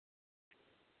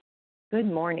Good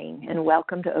morning and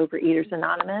welcome to Overeaters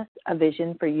Anonymous, a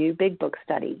Vision for You Big Book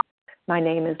Study. My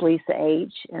name is Lisa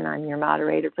H. and I'm your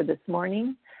moderator for this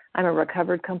morning. I'm a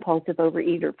recovered compulsive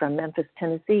overeater from Memphis,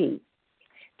 Tennessee.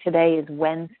 Today is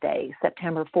Wednesday,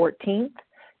 September 14th,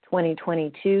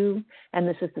 2022, and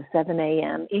this is the 7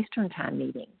 a.m. Eastern Time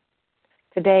meeting.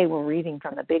 Today we're reading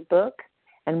from the Big Book,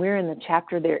 and we're in the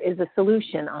chapter There is a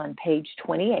Solution on page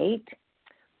 28.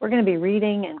 We're going to be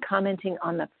reading and commenting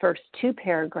on the first two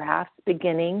paragraphs,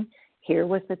 beginning, "Here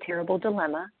was the terrible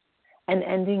dilemma," and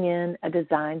ending in, "A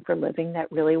design for living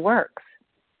that really works."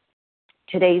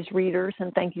 Today's readers,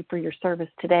 and thank you for your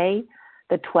service today,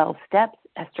 the 12 Steps,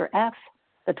 Esther F.,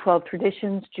 the 12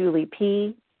 Traditions, Julie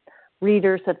P.,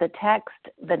 readers of the text,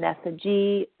 Vanessa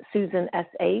G., Susan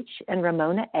S.H., and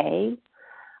Ramona A.,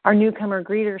 our newcomer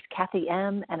greeters, Kathy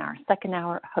M., and our second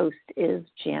hour host is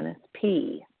Janice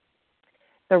P.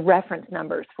 The reference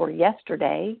numbers for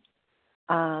yesterday,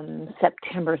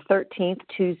 September 13th,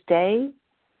 Tuesday,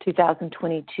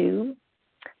 2022,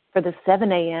 for the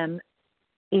 7 a.m.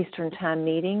 Eastern Time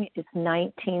meeting, it's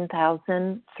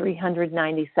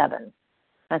 19,397.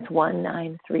 That's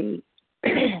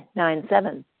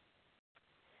 19397.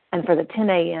 And for the 10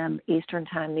 a.m. Eastern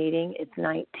Time meeting, it's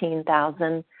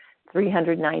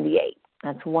 19,398.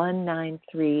 That's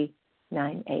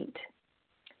 19398.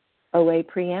 OA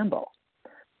Preamble.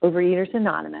 Overeaters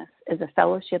Anonymous is a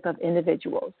fellowship of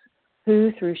individuals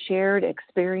who, through shared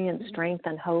experience, strength,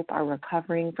 and hope, are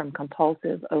recovering from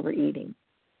compulsive overeating.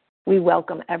 We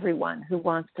welcome everyone who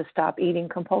wants to stop eating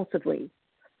compulsively.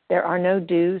 There are no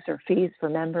dues or fees for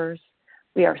members.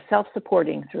 We are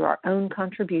self-supporting through our own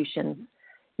contributions,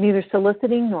 neither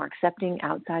soliciting nor accepting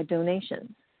outside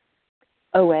donations.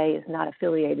 OA is not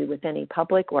affiliated with any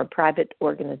public or private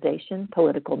organization,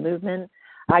 political movement,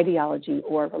 ideology,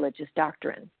 or religious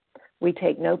doctrine. We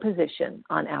take no position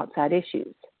on outside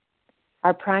issues.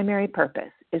 Our primary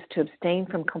purpose is to abstain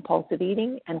from compulsive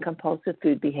eating and compulsive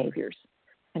food behaviors,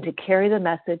 and to carry the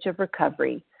message of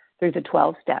recovery through the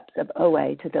 12 steps of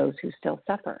OA to those who still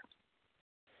suffer.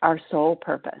 Our sole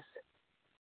purpose.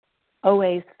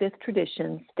 OA's fifth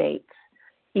tradition states,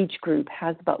 each group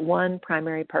has but one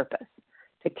primary purpose,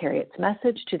 to carry its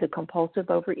message to the compulsive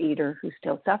overeater who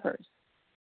still suffers.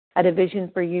 At a Vision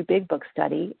for You Big Book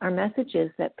Study, our message is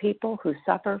that people who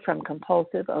suffer from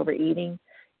compulsive overeating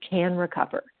can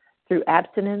recover through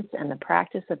abstinence and the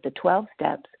practice of the 12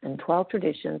 steps and 12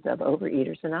 traditions of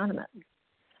Overeaters Anonymous.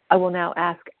 I will now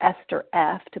ask Esther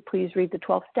F. to please read the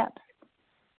 12 steps.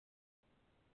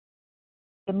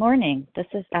 Good morning.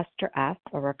 This is Esther F.,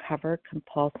 a recovered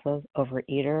compulsive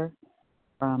overeater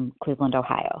from Cleveland,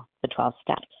 Ohio. The 12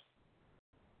 steps.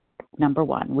 Number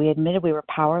 1, we admitted we were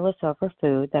powerless over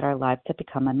food, that our lives had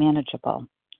become unmanageable.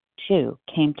 2,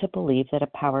 came to believe that a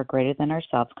power greater than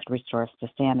ourselves could restore us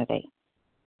to sanity.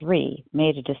 3,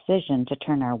 made a decision to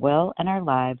turn our will and our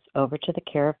lives over to the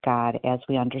care of God as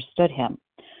we understood Him.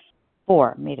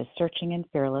 4, made a searching and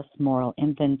fearless moral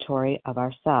inventory of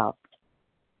ourselves.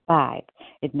 5,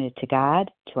 admitted to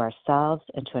God, to ourselves,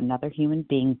 and to another human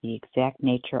being the exact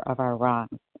nature of our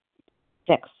wrongs.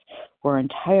 6, we're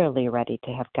entirely ready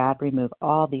to have God remove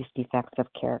all these defects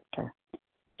of character.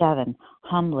 7,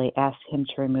 humbly asked Him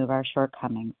to remove our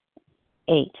shortcomings.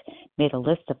 8, made a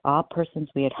list of all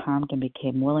persons we had harmed and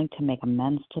became willing to make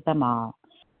amends to them all.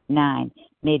 9,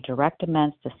 made direct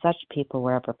amends to such people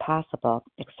wherever possible,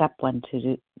 except when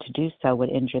to do so would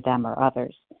injure them or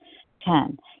others.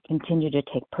 10, continued to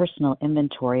take personal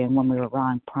inventory, and when we were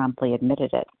wrong, promptly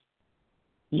admitted it.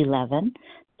 11,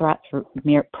 brought through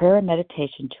mere prayer and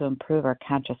meditation to improve our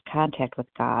conscious contact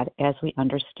with God as we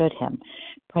understood Him,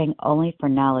 praying only for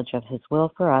knowledge of His will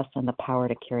for us and the power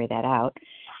to carry that out.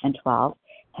 And 12,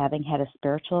 having had a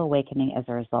spiritual awakening as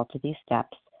a result of these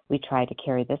steps, we try to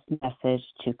carry this message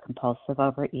to compulsive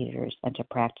overeaters and to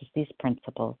practice these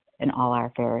principles in all our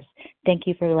affairs. Thank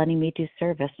you for letting me do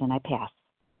service, and I pass.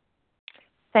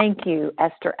 Thank you,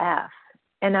 Esther F.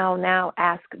 And I'll now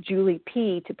ask Julie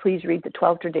P. to please read the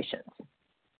 12 traditions.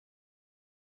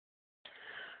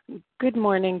 Good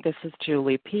morning. This is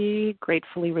Julie P.,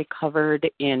 gratefully recovered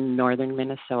in northern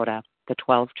Minnesota. The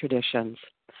 12 traditions.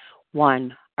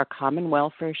 1, our common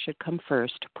welfare should come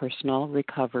first. Personal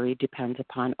recovery depends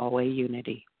upon OA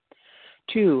unity.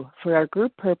 2, for our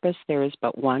group purpose, there is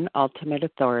but one ultimate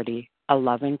authority, a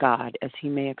loving God, as He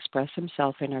may express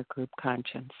Himself in our group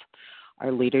conscience.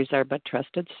 Our leaders are but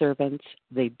trusted servants.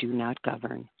 They do not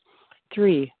govern.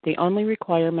 3, the only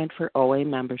requirement for OA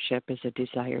membership is a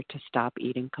desire to stop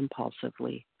eating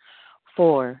compulsively.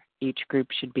 4, each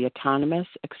group should be autonomous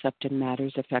except in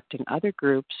matters affecting other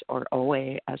groups or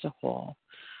OA as a whole.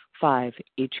 5,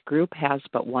 each group has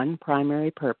but one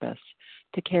primary purpose,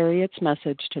 to carry its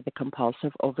message to the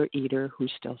compulsive overeater who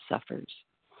still suffers.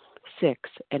 6.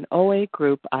 An OA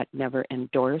group ought never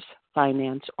endorse,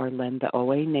 finance, or lend the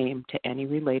OA name to any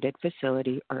related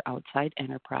facility or outside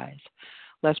enterprise,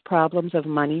 lest problems of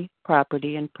money,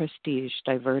 property, and prestige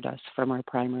divert us from our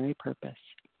primary purpose.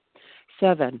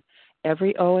 7.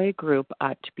 Every OA group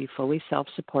ought to be fully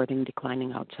self-supporting,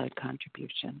 declining outside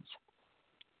contributions.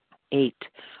 8.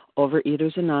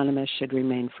 Overeaters Anonymous should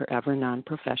remain forever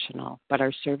non-professional, but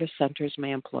our service centers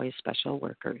may employ special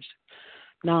workers.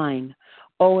 9.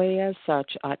 OA as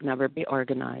such ought never be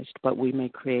organized, but we may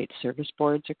create service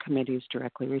boards or committees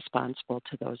directly responsible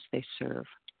to those they serve.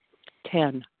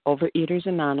 10. Overeaters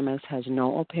Anonymous has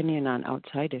no opinion on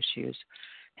outside issues,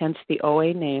 hence the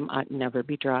OA name ought never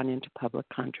be drawn into public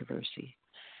controversy.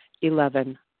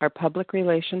 11. Our public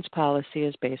relations policy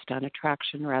is based on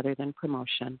attraction rather than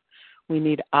promotion. We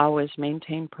need always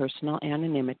maintain personal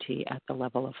anonymity at the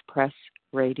level of press,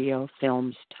 radio,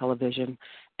 films, television,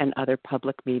 and other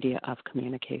public media of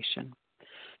communication.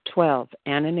 12.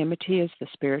 Anonymity is the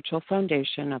spiritual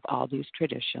foundation of all these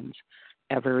traditions,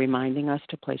 ever reminding us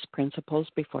to place principles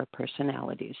before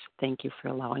personalities. Thank you for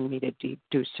allowing me to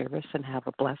do service, and have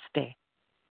a blessed day.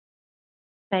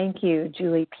 Thank you,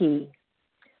 Julie P.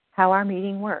 How our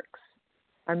meeting works.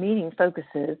 Our meeting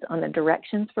focuses on the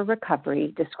directions for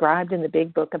recovery described in the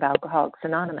Big Book of Alcoholics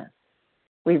Anonymous.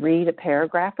 We read a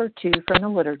paragraph or two from the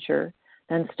literature,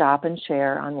 then stop and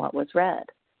share on what was read.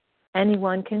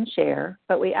 Anyone can share,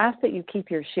 but we ask that you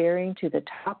keep your sharing to the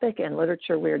topic and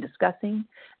literature we're discussing,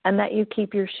 and that you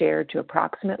keep your share to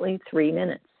approximately 3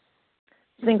 minutes.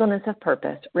 Singleness of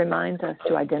purpose reminds us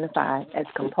to identify as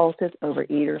compulsive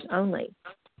overeaters only.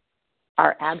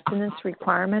 Our abstinence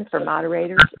requirement for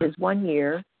moderators is 1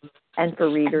 year, and for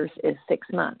readers is 6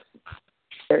 months.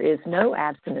 There is no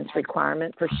abstinence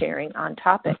requirement for sharing on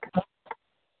topic.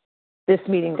 This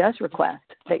meeting does request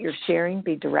that your sharing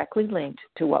be directly linked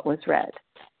to what was read.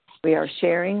 We are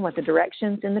sharing what the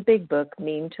directions in the Big Book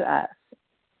mean to us.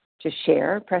 To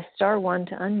share, press star 1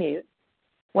 to unmute.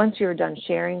 Once you're done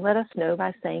sharing, let us know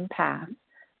by saying pass,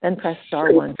 then press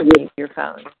star 1 to mute your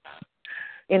phone.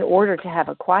 In order to have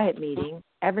a quiet meeting,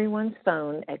 everyone's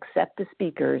phone except the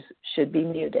speaker's should be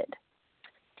muted.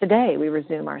 Today, we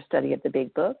resume our study of the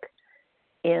Big Book.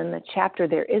 In the chapter,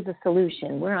 There is a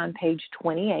Solution, we're on page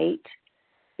 28,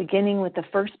 beginning with the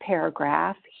first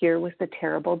paragraph, Here was the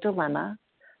Terrible Dilemma,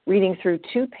 reading through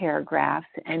 2 paragraphs,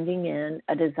 ending in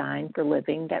A Design for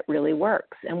Living That Really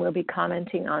Works. And we'll be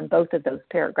commenting on both of those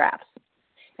paragraphs.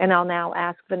 And I'll now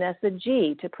ask Vanessa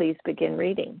G. to please begin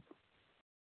reading.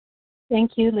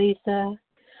 Thank you, Lisa.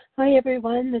 Hi,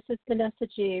 everyone. This is Vanessa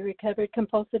G., recovered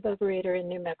compulsive overeater in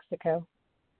New Mexico.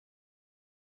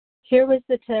 Here was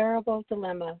the terrible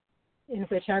dilemma in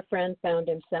which our friend found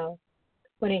himself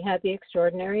when he had the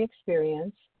extraordinary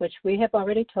experience, which we have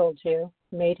already told you,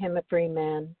 made him a free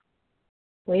man.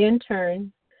 We, in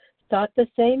turn, sought the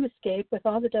same escape with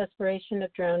all the desperation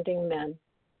of drowning men.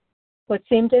 What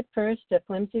seemed at first a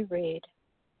flimsy reed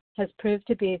has proved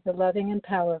to be the loving and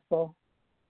powerful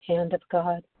hand of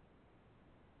God.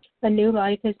 A new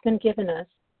life has been given us,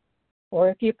 or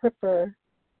if you prefer,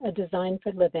 a design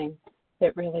for living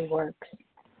that really works.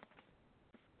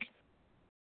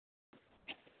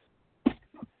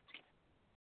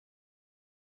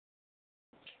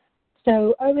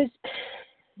 So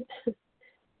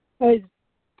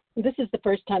this is the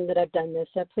first time that I've done this,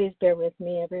 so please bear with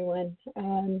me, everyone.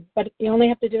 But you only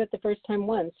have to do it the first time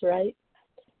once, right?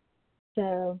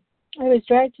 So I was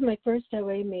dragged to my first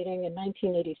OA meeting in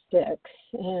 1986,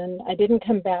 and I didn't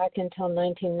come back until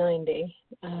 1990.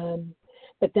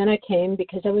 But then I came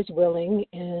because I was willing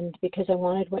and because I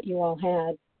wanted what you all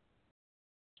had.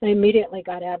 I immediately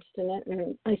got abstinent,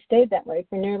 and I stayed that way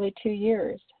for nearly 2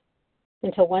 years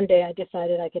until one day I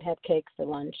decided I could have cake for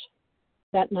lunch.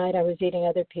 That night I was eating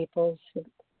other people's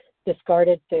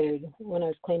discarded food when I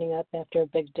was cleaning up after a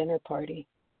big dinner party.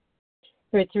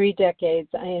 For 3 decades,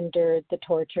 I endured the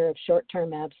torture of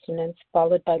short-term abstinence,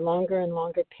 followed by longer and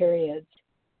longer periods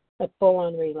of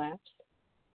full-on relapse.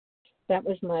 That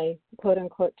was my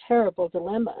quote-unquote terrible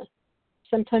dilemma,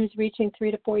 sometimes reaching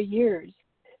 3 to 4 years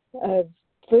of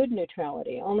food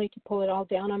neutrality, only to pull it all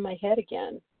down on my head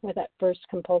again with that first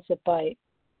compulsive bite,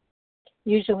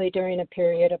 usually during a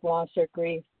period of loss or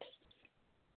grief.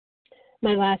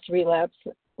 My last relapse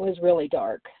was really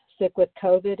dark. Sick with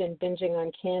COVID and binging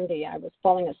on candy, I was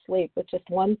falling asleep with just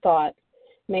one thought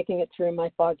making it through my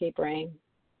foggy brain.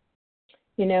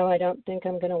 I don't think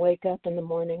I'm going to wake up in the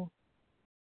morning.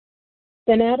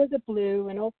 Then out of the blue,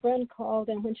 an old friend called,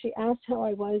 and when she asked how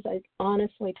I was, I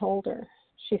honestly told her.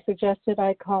 She suggested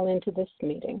I call into this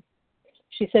meeting.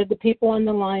 She said the people on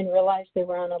the line realized they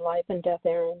were on a life and death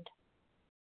errand.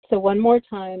 So one more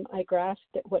time, I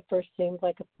grasped at what first seemed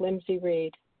like a flimsy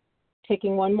reed.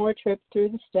 Taking one more trip through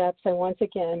the steps, I once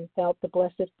again felt the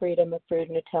blessed freedom of food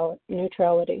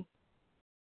neutrality.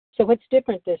 So what's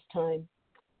different this time?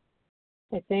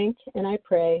 I think and I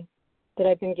pray that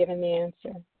I've been given the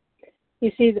answer.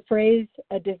 You see, the phrase,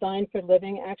 a design for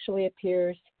living, actually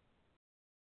appears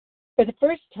for the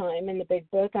first time in the big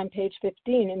book on page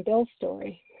 15 in Bill's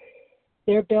story.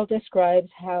 There, Bill describes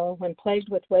how, when plagued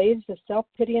with waves of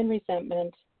self-pity and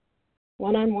resentment,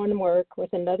 one-on-one work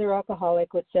with another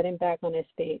alcoholic would set him back on his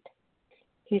feet.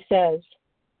 He says,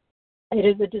 it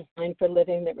is a design for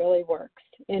living that really works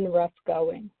in rough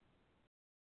going.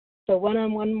 So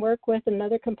one-on-one work with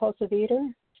another compulsive eater,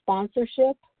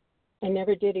 sponsorship, I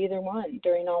never did either one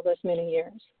during all those many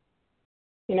years.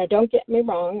 Don't get me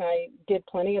wrong, I did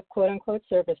plenty of quote-unquote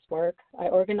service work. I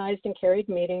organized and carried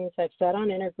meetings. I've sat on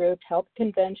intergroups, helped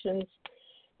conventions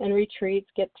and retreats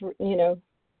get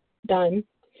done.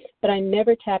 But I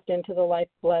never tapped into the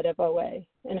lifeblood of OA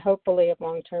and hopefully of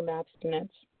long-term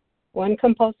abstinence. One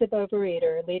compulsive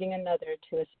overeater leading another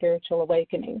to a spiritual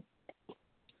awakening.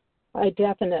 I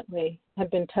definitely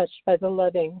have been touched by the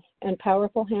loving and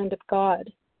powerful hand of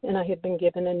God, and I have been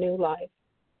given a new life,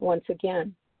 once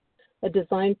again, a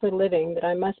design for living that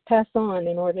I must pass on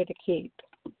in order to keep.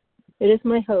 It is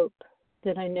my hope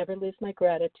that I never lose my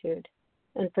gratitude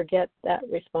and forget that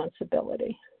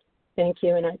responsibility. Thank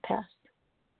you, and I pass.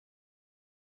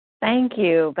 Thank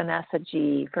you, Vanessa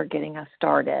G., for getting us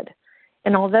started.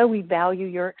 And although we value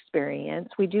your experience,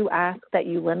 we do ask that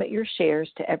you limit your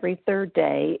shares to every third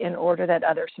day in order that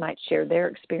others might share their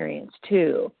experience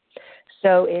too.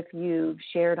 So if you've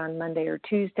shared on Monday or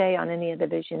Tuesday on any of the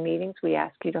vision meetings, we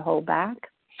ask you to hold back.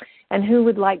 And who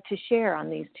would like to share on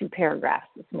these two paragraphs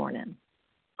this morning?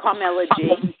 Carmela G.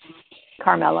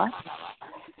 Carmela.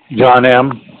 John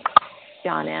M.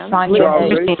 John M.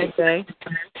 Christina J.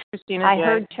 Christina J. I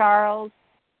heard Charles.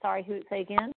 Sorry, who? Say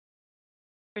again.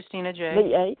 Christina J.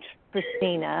 Lee H.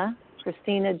 Christina.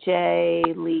 Christina J.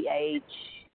 Lee H.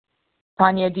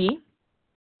 Tanya D.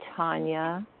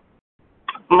 Tanya.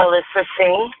 Melissa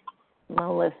C.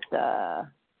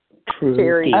 Melissa.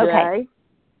 Terry Okay. J.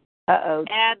 Uh-oh.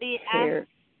 Abby F.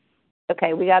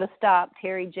 Okay, we got to stop.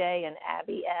 Terry J. and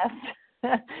Abby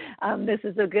F. This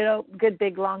is a good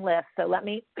big long list, so let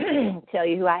me tell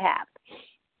you who I have.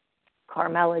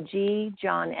 Carmela G.,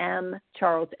 John M.,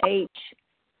 Charles H.,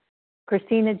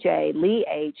 Christina J., Lee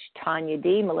H., Tanya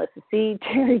D., Melissa C.,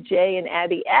 Terry J., and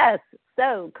Abby S.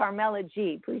 So, Carmela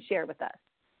G., please share with us.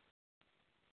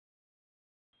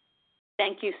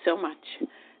 Thank you so much.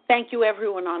 Thank you,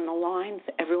 everyone on the line,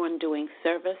 for everyone doing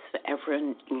service, for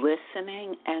everyone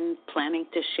listening and planning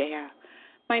to share.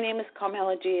 My name is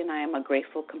Carmela G., and I am a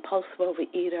grateful compulsive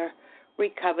overeater,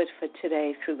 recovered for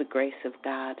today through the grace of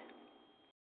God.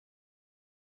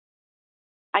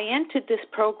 I entered this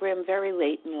program very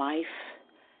late in life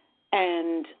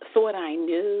and thought I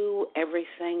knew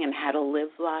everything and how to live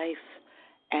life,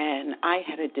 and I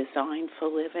had a design for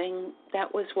living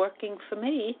that was working for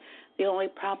me. The only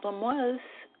problem was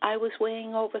I was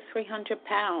weighing over 300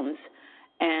 pounds,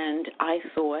 and I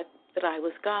thought that I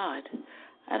was God.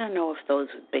 I don't know if those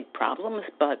were big problems,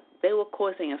 but they were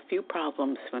causing a few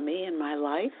problems for me in my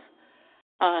life.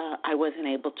 I wasn't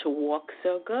able to walk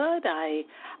so good. I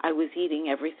was eating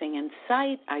everything in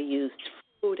sight. I used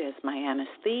food as my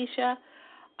anesthesia,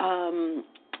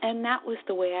 and that was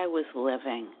the way I was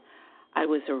living. I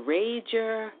was a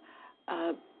rager,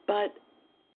 but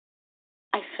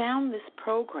I found this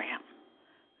program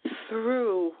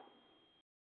through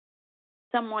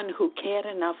someone who cared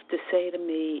enough to say to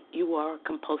me, you are a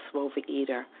compulsive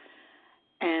overeater.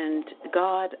 And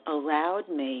God allowed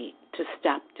me to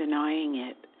stop denying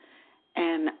it.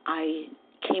 And I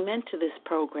came into this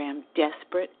program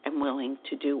desperate and willing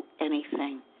to do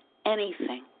anything.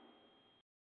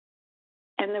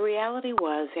 And the reality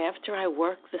was, after I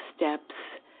worked the steps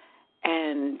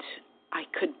and I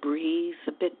could breathe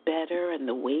a bit better and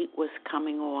the weight was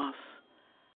coming off,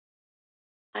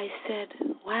 I said,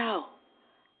 wow,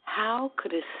 how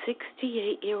could a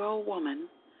 68-year-old woman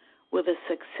with a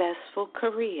successful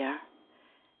career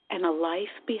and a life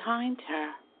behind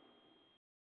her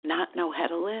not know how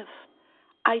to live?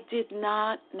 I did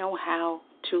not know how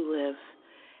to live.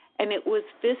 And it was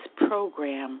this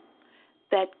program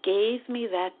that gave me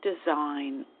that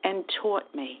design and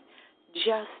taught me,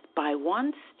 just by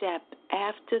one step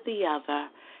after the other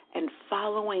and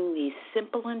following these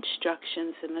simple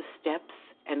instructions in the steps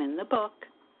and in the book,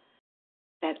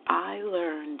 that I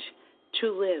learned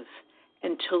to live,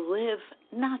 and to live,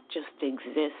 not just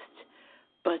exist,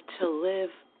 but to live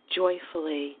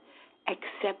joyfully,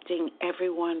 accepting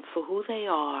everyone for who they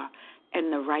are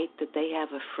and the right that they have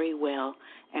a free will,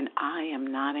 and I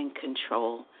am not in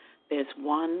control. There's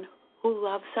one who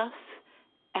loves us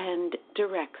and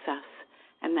directs us,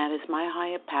 and that is my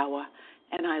higher power,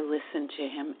 and I listen to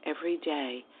him every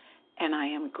day, and I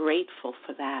am grateful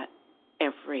for that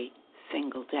every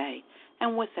single day.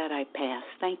 And with that, I pass.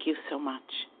 Thank you so much.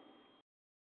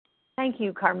 Thank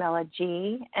you, Carmela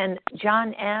G. And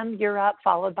John M., you're up,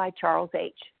 followed by Charles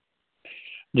H.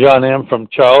 John M. from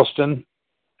Charleston.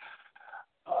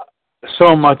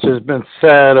 So much has been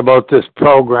said about this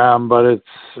program, but it's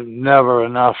never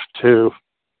enough to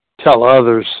tell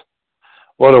others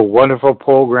what a wonderful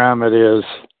program it is.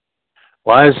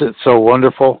 Why is it so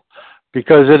wonderful?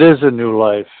 Because it is a new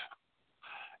life.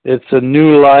 It's a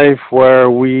new life where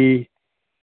we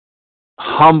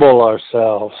humble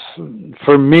ourselves.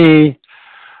 For me,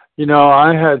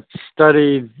 I had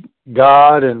studied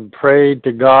God and prayed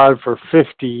to God for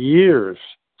 50 years.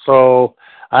 So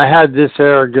I had this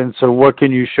arrogance of what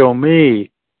can you show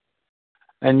me?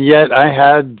 And yet I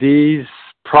had these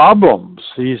problems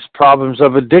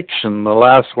of addiction. The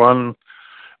last one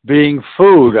being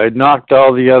food. I'd knocked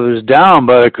all the others down,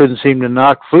 but I couldn't seem to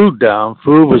knock food down.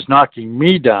 Food was knocking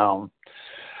me down.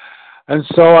 And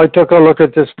so I took a look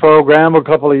at this program a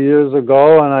couple of years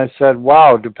ago, and I said,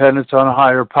 wow, dependence on a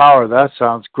higher power. That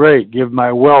sounds great. Give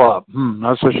my will up.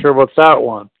 Not so sure about that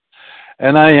one.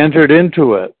 And I entered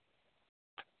into it.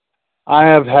 I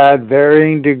have had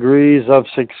varying degrees of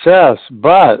success,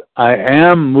 but I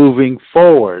am moving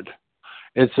forward.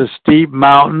 It's a steep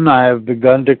mountain. I have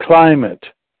begun to climb it.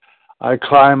 I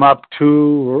climb up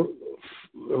 2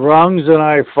 rungs and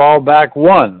I fall back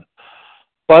 1.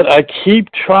 But I keep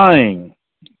trying.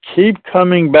 Keep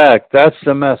coming back. That's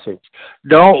the message.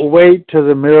 Don't wait till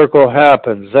the miracle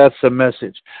happens. That's the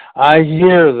message. I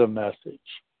hear the message.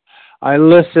 I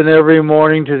listen every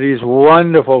morning to these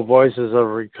wonderful voices of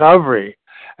recovery,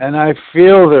 and I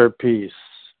feel their peace.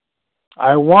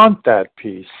 I want that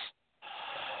peace.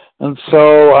 And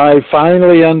so I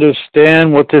finally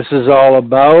understand what this is all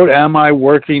about. Am I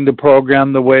working the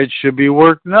program the way it should be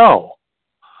worked? No.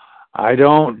 I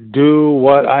don't do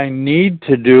what I need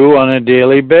to do on a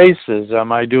daily basis.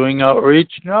 Am I doing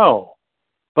outreach? No.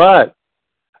 But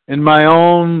in my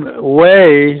own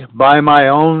way, by my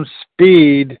own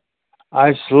speed,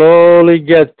 I slowly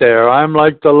get there. I'm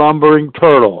like the lumbering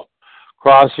turtle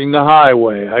crossing the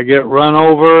highway. I get run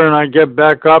over and I get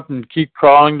back up and keep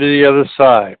crawling to the other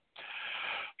side.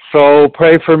 So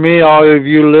pray for me, all of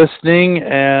you listening,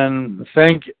 and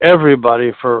thank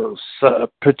everybody for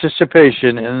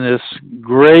participation in this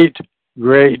great,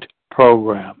 great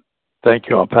program. Thank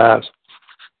you. I'll pass.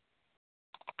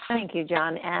 Thank you,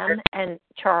 John M. And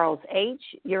Charles H.,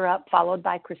 you're up, followed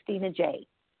by Christina J.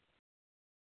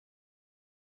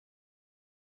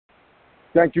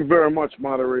 Thank you very much,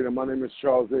 moderator. My name is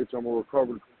Charles H. I'm a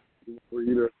recovered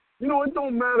reader. It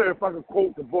don't matter if I can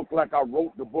quote the book like I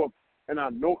wrote the book, and I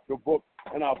note the book,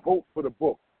 and I vote for the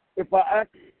book. If I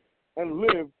act and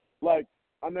live like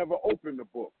I never opened the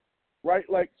book, right?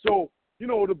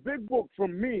 The big book for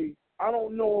me, I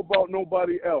don't know about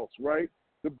nobody else, right?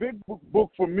 The big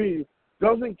book for me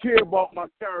doesn't care about my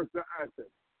character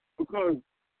assets, because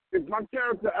if my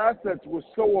character assets were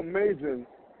so amazing,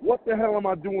 what the hell am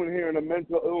I doing here in a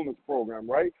mental illness program,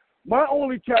 right? My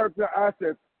only character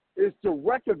asset is to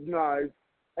recognize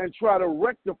and try to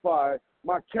rectify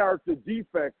my character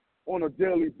defects on a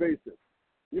daily basis.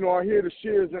 I hear the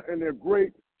shares and they're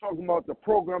great, talking about the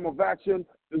program of action,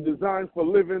 the design for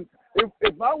living.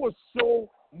 If I was so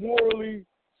morally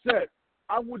set,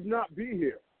 I would not be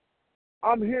here.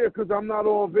 I'm here because I'm not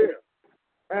all there.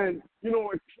 And,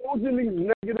 exposing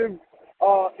these negative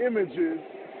images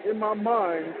in my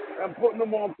mind and putting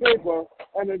them on paper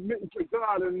and admitting to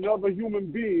God and another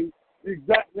human being the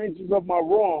exact natures of my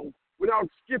wrong without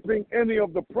skipping any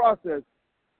of the process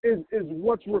is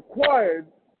what's required.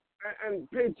 And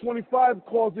page 25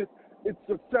 calls it its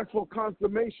successful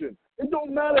consummation. It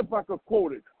don't matter if I could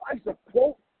quote it. I used to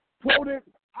quote it,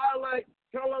 highlight,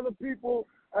 tell other people,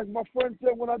 as my friend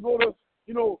said when I go to,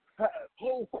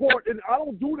 whole court, and I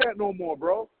don't do that no more,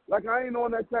 bro. Like, I ain't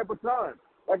on that type of time.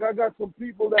 Like, I got some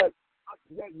people that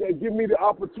give me the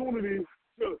opportunity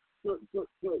to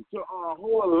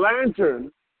hold a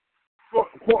lantern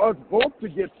for us both to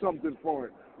get something for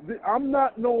it. I'm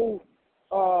not no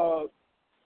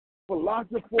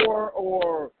philosopher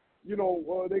or,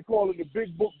 they call it the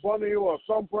big book bunny or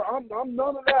something. I'm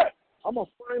none of that. I'm a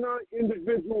finite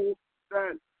individual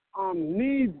that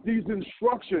needs these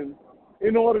instructions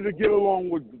in order to get along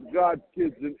with God's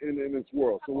kids in this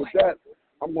world. So with that,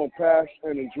 I'm going to pass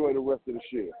and enjoy the rest of the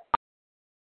share.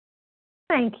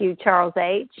 Thank you, Charles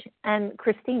H. And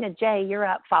Christina J., you're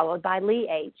up, followed by Lee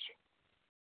H.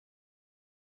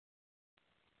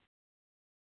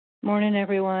 Morning,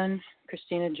 everyone.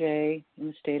 Christina J. in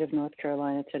the state of North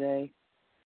Carolina today.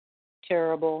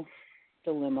 Terrible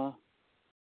dilemma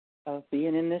of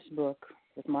being in this book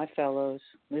with my fellows,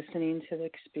 listening to the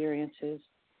experiences,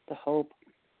 the hope,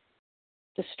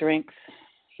 the strength,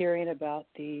 hearing about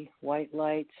the white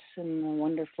lights and the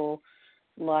wonderful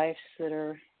lives that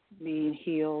are being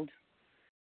healed,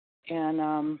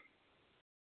 and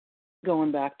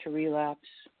going back to relapse,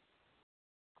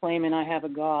 claiming I have a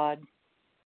God,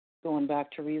 going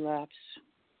back to relapse,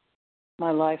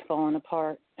 my life falling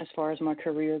apart as far as my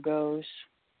career goes,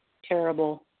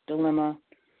 terrible dilemma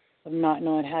of not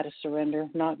knowing how to surrender,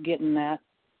 not getting that.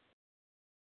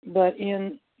 But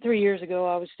 3 years ago,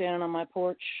 I was standing on my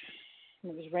porch.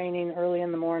 It was raining early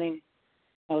in the morning.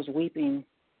 I was weeping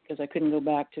because I couldn't go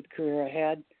back to the career I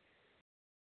had.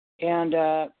 And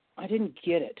I didn't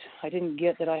get it. I didn't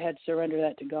get that I had to surrender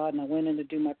that to God, and I went in to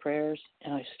do my prayers,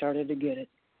 and I started to get it.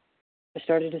 I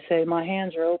started to say, my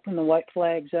hands are open, the white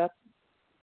flag's up.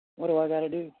 What do I got to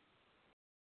do?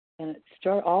 And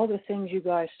all the things you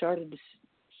guys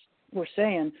were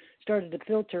saying started to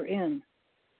filter in.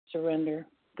 Surrender.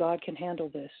 God can handle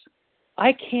this.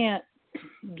 I can't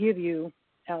give you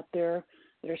out there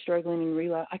that are struggling in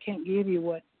relapse, I can't give you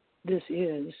what this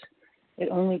is. It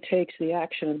only takes the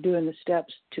action of doing the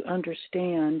steps to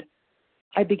understand.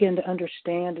 I began to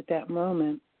understand at that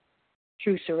moment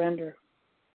true surrender,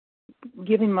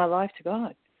 giving my life to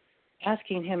God,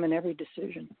 asking Him in every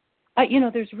decision.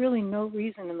 There's really no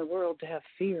reason in the world to have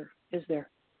fear, is there?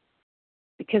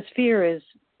 Because fear is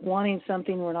wanting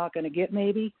something we're not going to get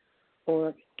maybe,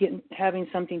 or having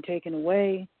something taken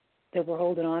away that we're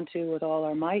holding on to with all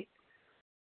our might.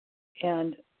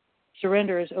 And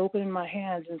surrender is opening my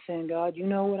hands and saying, God, you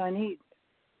know what I need.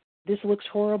 This looks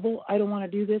horrible. I don't want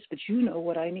to do this, but you know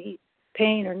what I need.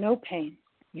 Pain or no pain,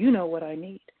 you know what I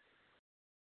need.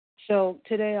 So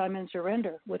today I'm in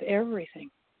surrender with everything.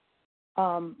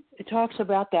 It talks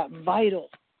about that vital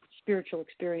spiritual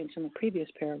experience in the previous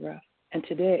paragraph. And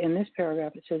today, in this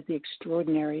paragraph, it says the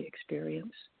extraordinary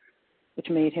experience, which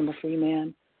made him a free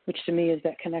man, which to me is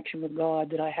that connection with God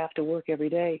that I have to work every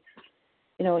day.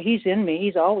 He's in me.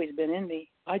 He's always been in me.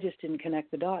 I just didn't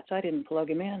connect the dots. I didn't plug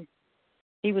him in.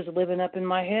 He was living up in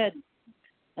my head,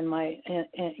 and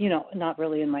not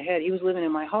really in my head. He was living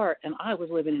in my heart, and I was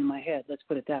living in my head. Let's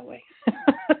put it that way.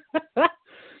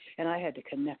 And I had to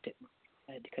connect it.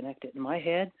 And my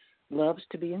head loves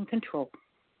to be in control.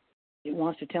 It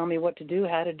wants to tell me what to do,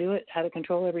 how to do it, how to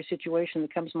control every situation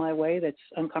that comes my way that's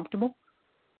uncomfortable.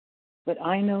 But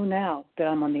I know now that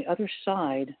I'm on the other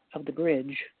side of the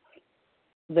bridge,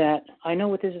 that I know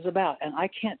what this is about. And I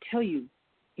can't tell you.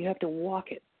 You have to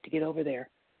walk it to get over there.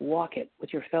 Walk it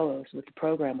with your fellows, with the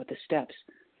program, with the steps.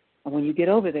 And when you get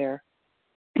over there,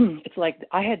 it's like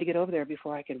I had to get over there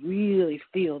before I could really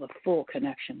feel the full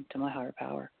connection to my higher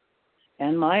power.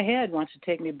 And my head wants to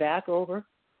take me back over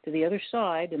to the other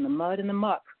side in the mud and the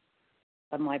muck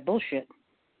of my bullshit.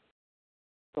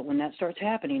 But when that starts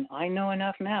happening, I know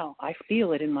enough now. I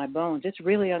feel it in my bones. It's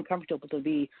really uncomfortable to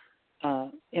be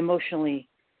emotionally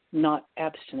not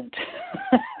abstinent.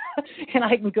 And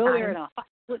I can go there in a hot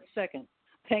split second.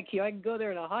 Thank you. I can go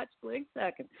there in a hot split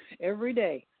second every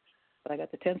day. But I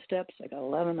got the 10 steps. I got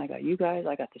 11. I got you guys.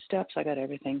 I got the steps. I got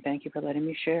everything. Thank you for letting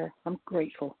me share. I'm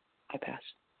grateful. I pass.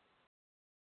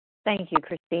 Thank you,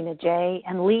 Christina J.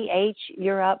 And Lee H.,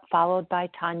 you're up, followed by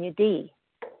Tanya D.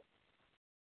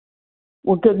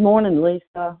 Well, good morning,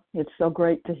 Lisa. It's so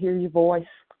great to hear your voice.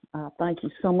 Thank you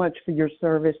so much for your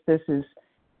service. This is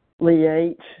Lee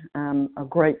H. I'm a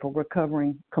grateful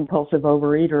recovering compulsive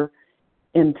overeater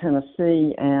in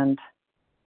Tennessee, and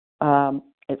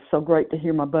it's so great to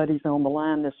hear my buddies on the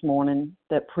line this morning.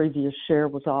 That previous share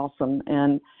was awesome,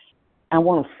 and I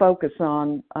want to focus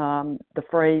on the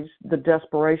phrase, the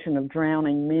desperation of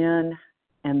drowning men,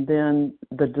 and then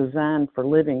the design for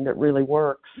living that really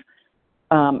works.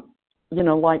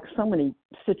 Like so many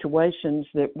situations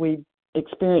that we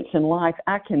experience in life,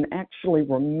 I can actually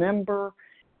remember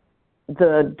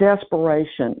the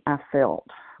desperation I felt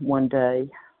one day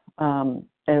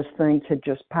as things had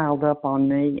just piled up on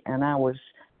me, and I was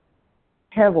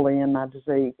heavily in my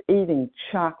disease, eating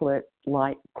chocolate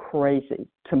like crazy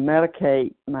to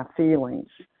medicate my feelings.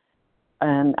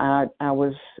 And I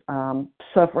was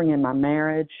suffering in my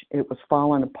marriage. It was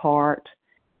falling apart.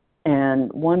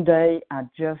 And one day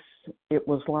it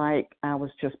was like I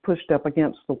was just pushed up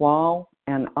against the wall,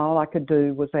 and all I could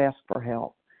do was ask for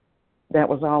help. That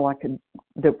was all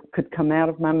that could come out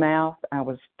of my mouth. I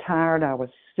was tired. I was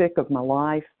sick of my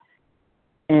life.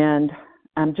 And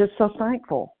I'm just so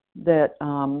thankful that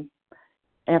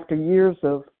after years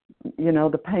of,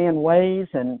 the paying ways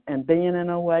and being in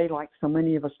OA, like so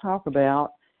many of us talk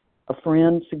about, a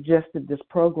friend suggested this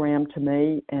program to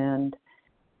me, and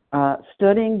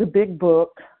studying the big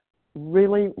book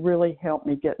really, really helped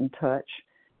me get in touch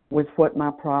with what my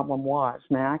problem was.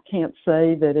 Now, I can't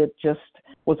say that it just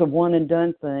was a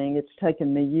one-and-done thing. It's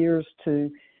taken me years to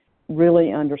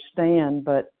really understand,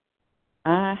 but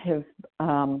I have,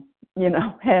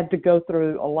 had to go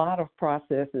through a lot of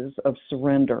processes of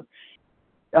surrender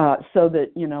so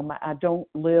that, I don't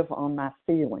live on my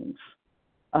feelings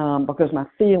because my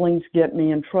feelings get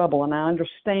me in trouble, and I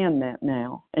understand that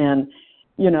now. And,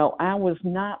 I was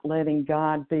not letting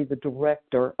God be the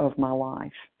director of my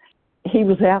life. He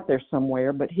was out there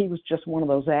somewhere, but he was just one of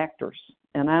those actors,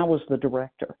 and I was the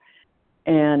director.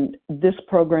 And this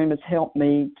program has helped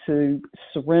me to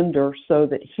surrender so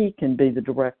that he can be the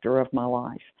director of my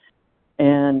life.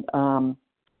 And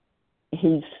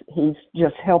he's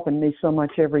just helping me so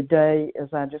much every day as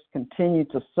I just continue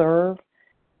to serve.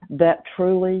 That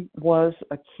truly was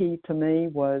a key to me.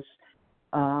 Was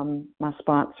my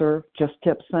sponsor just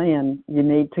kept saying, you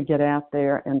need to get out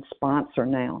there and sponsor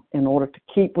now. In order to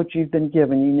keep what you've been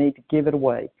given, you need to give it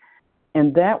away.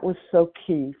 And that was so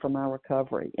key for my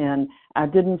recovery. And I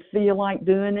didn't feel like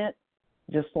doing it.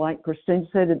 Just like Christine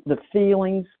said, the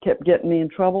feelings kept getting me in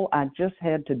trouble. I just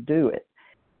had to do it.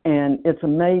 And it's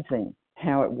amazing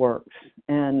how it works.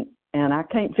 And I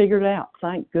can't figure it out,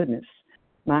 thank goodness.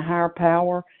 My higher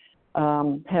power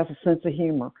has a sense of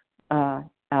humor.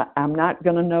 I'm not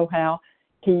going to know how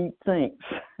he thinks,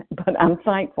 but I'm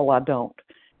thankful I don't.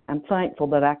 I'm thankful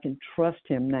that I can trust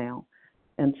him now.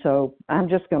 And so I'm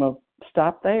just going to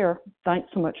stop there. Thanks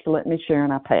so much for letting me share,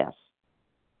 and I pass.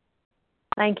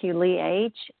 Thank you, Lee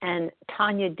H. And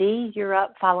Tanya D., you're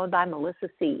up, followed by Melissa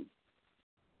C.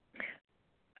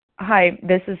 Hi,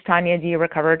 this is Tanya D.,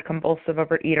 recovered compulsive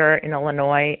overeater in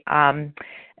Illinois.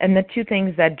 And the two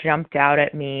things that jumped out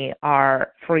at me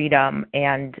are freedom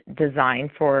and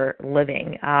design for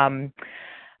living.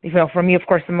 For me, of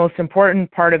course, the most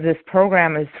important part of this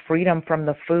program is freedom from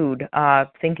the food.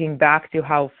 Thinking back to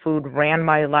how food ran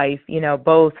my life,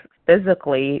 both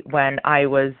physically when I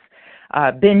was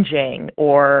binging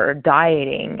or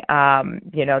dieting,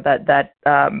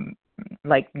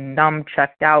 like numb,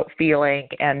 checked out feeling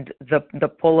and the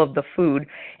pull of the food,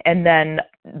 and then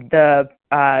the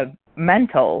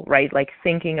mental, right? Like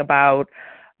thinking about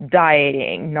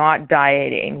dieting, not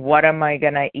dieting, what am I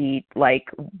going to eat? Like,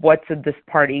 what's at this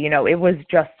party? It was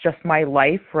just my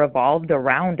life revolved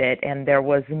around it. And there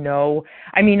was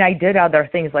I did other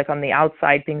things, like on the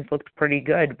outside, things looked pretty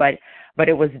good, but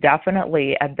it was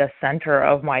definitely at the center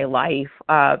of my life,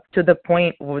 to the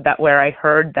point where I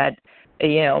heard that,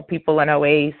 people in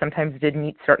OA sometimes didn't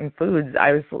eat certain foods.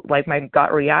 I was like, my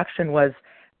gut reaction was,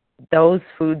 those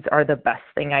foods are the best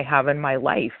thing I have in my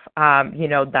life.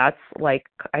 That's like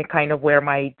kind of where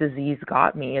my disease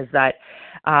got me, is that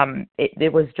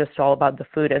it was just all about the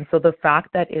food. And so the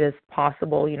fact that it is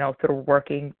possible, through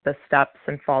working the steps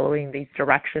and following these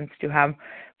directions, to have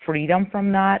freedom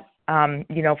from that,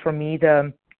 for me,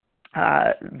 the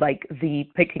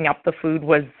picking up the food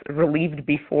was relieved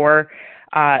before,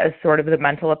 sort of the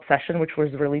mental obsession, which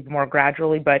was relieved more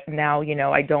gradually. But now,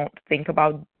 I don't think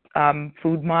about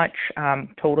food much,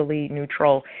 totally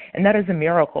neutral. And that is a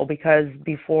miracle, because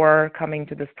before coming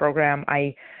to this program,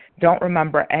 I don't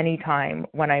remember any time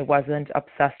when I wasn't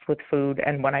obsessed with food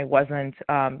and when I wasn't,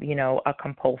 a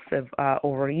compulsive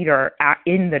overeater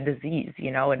in the disease,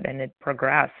 and it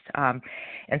progressed. And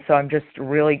so I'm just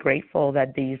really grateful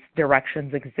that these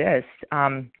directions exist.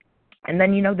 And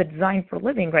then, the design for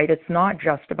living, right? It's not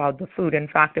just about the food. In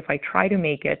fact, if I try to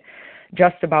make it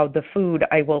just about the food,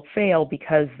 I will fail,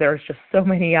 because there's just so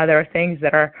many other things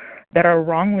that are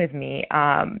wrong with me.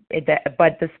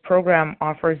 But this program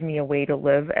offers me a way to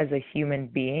live as a human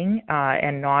being,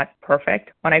 and not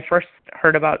perfect. When I first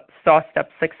saw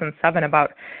steps 6 and 7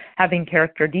 about having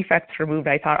character defects removed,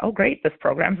 I thought, oh great, this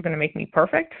program is going to make me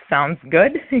perfect. Sounds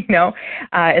good,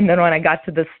 And then when I got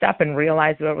to this step and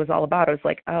realized what it was all about, I was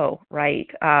like, oh right.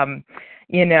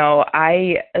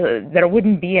 There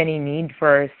wouldn't be any need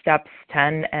for steps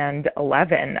 10 and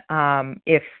 11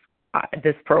 if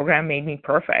this program made me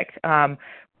perfect.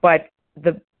 But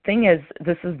the thing is,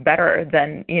 this is better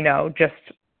than, just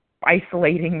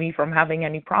isolating me from having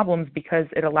any problems, because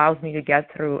it allows me to get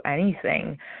through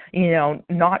anything,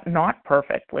 not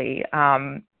perfectly.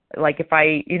 Like if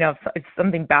if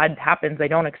something bad happens, I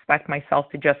don't expect myself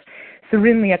to just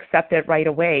serenely accept it right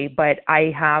away, but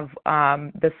I have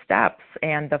the steps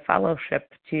and the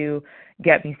fellowship to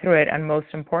get me through it. And most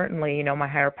importantly, my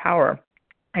higher power.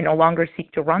 I no longer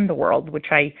seek to run the world, which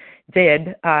I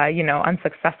did,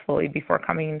 unsuccessfully before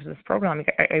coming into this program.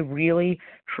 I really,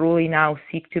 truly now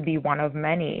seek to be one of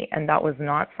many, and that was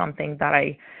not something that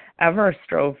I ever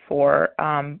strove for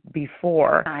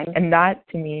before. And that,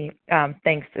 to me,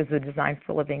 thanks, is a design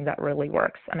for living that really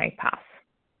works, and I pass.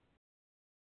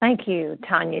 Thank you,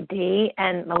 Tanya D.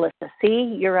 And Melissa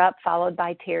C., you're up, followed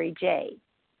by Terry J.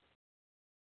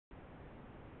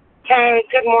 Hey,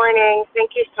 good morning.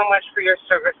 Thank you so much for your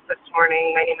service this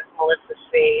morning. My name is Melissa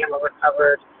C. I'm a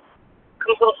recovered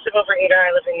compulsive overeater.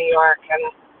 I live in New York. And,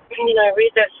 I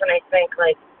read this and I think,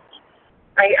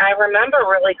 I remember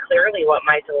really clearly what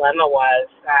my dilemma was,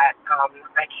 that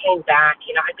I came back.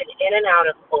 I've been in and out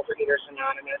of Overeaters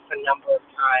Anonymous a number of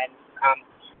times.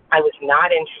 I was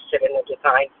not interested in the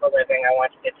design for living. I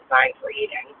wanted the design for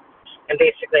eating. And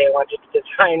basically I wanted the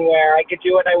design where I could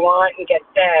do what I want and get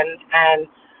thin.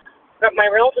 But my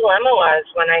real dilemma was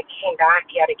when I came back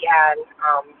yet again,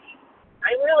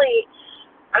 I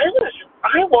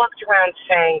walked around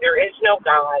saying there is no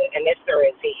God, and if there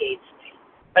is, he hates me.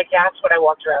 That's what I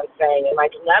walked around saying. And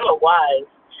my dilemma was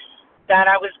that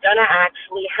I was going to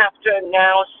actually have to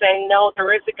now say, no,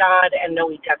 there is a God, and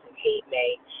no, he doesn't hate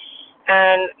me.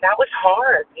 And that was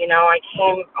hard. A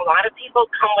lot of people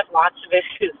come with lots of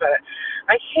issues, but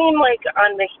I came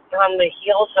on the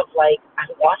heels of I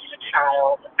lost a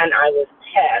child and I was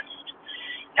pissed,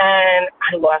 and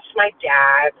I lost my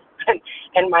dad,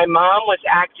 and my mom was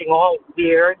acting all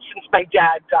weird since my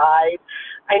dad died.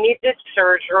 I needed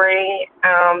surgery,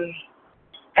 and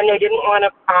they didn't want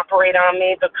to operate on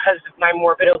me because of my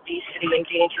morbid obesity and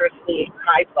dangerously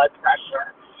high blood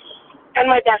pressure. And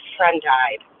my best friend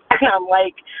died. And I'm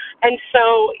and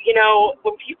so,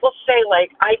 when people say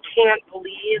I can't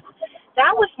believe,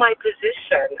 that was my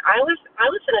position. I was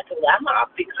in a dilemma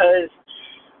because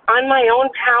on my own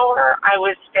power I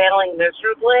was failing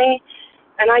miserably,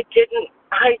 and I didn't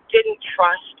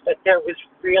trust that there was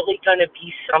really going to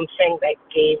be something that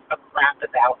gave a crap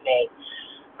about me.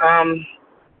 And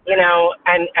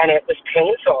it was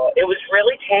painful. It was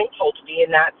really painful to be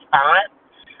in that spot.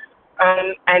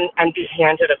 And be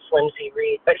handed a flimsy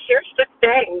reed. But here's the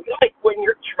thing, when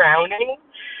you're drowning,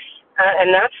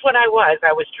 and that's what I was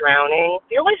drowning,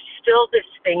 there was still this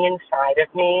thing inside of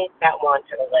me that wanted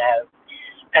to live.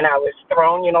 And I was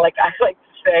thrown, I like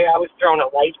to say, I was thrown a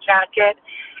life jacket,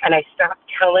 and I stopped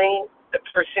telling the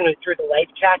person who threw the life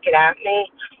jacket at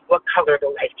me what color the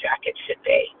life jacket should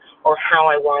be, or how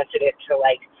I wanted it to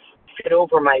fit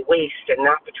over my waist and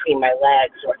not between my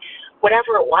legs, or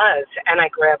whatever it was. And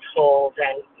I grabbed hold,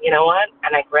 and you know what?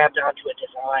 And I grabbed onto a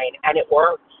design, and it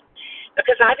worked.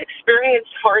 Because I've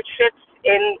experienced hardships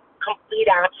in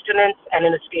complete abstinence and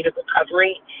in a state of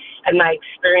recovery, and my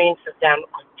experience of them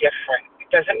are different. It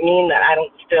doesn't mean that I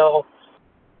don't still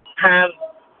have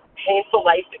painful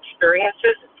life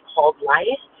experiences. It's called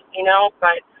life,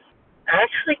 but I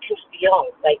actually can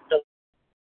feel the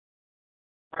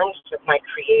arms of my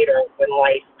Creator when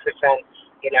life presents,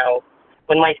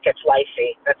 when life gets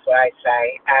lifey. That's what I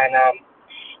say.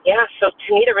 And so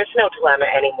to me, there is no dilemma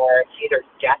anymore. It's either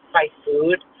death by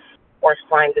food or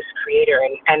find this Creator.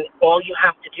 And all you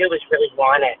have to do is really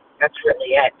want it. That's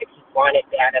really it. If you want it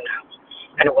bad enough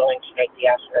and are willing to make the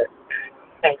effort.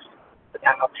 Thanks. With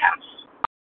that, I'll pass.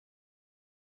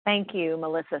 Thank you,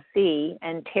 Melissa C.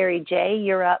 And Terry J.,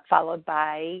 you're up, followed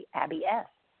by Abby S.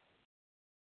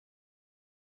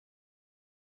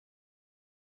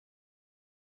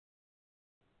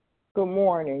 Good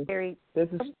morning. Terry,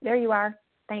 there you are.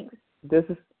 Thanks. This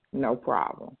is no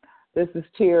problem. This is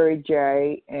Terry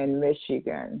J. in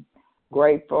Michigan.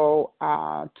 Grateful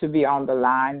to be on the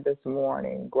line this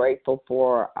morning. Grateful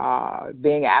for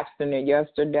being abstinent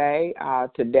yesterday.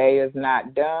 Today is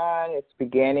not done. It's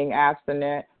beginning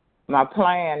abstinent. My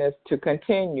plan is to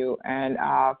continue and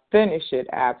finish it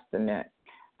abstinent.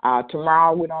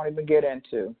 Tomorrow we don't even get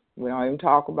into. We don't even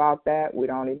talk about that. We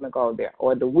don't even go there.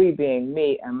 Or the we being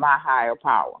me and my higher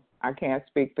power. I can't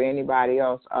speak for anybody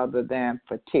else other than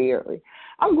for Terry.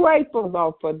 I'm grateful,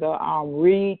 though, for the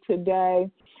read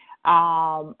today.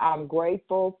 I'm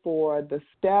grateful for the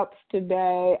steps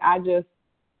today. I just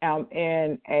am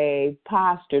in a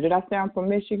posture. Did I say I'm from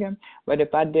Michigan? But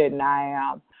if I didn't,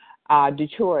 I am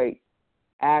Detroit,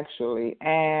 actually.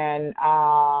 And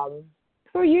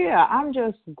so, yeah, I'm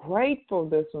just grateful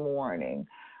this morning.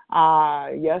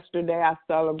 Yesterday I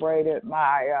celebrated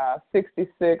my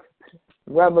 66th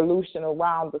revolution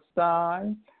around the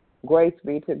sun. Grace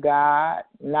be to God,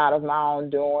 not of my own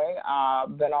doing.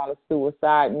 I've been on a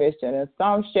suicide mission in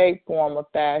some shape, form, or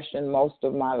fashion most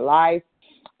of my life.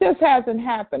 This hasn't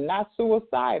happened, not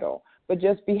suicidal, but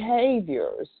just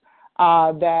behaviors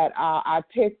that I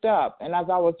picked up. And as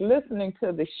I was listening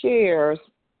to the shares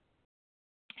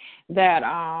that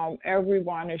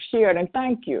everyone has shared, and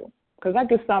thank you, because I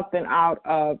get something out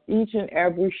of each and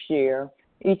every share,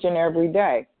 each and every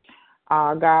day.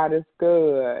 God is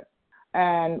good.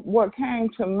 And what came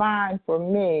to mind for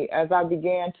me as I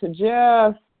began to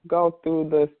just go through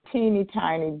this teeny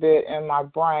tiny bit in my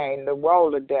brain, the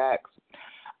Rolodex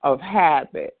of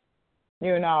habit,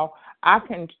 you know, I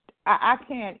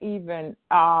can't even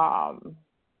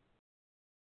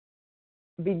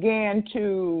begin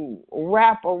to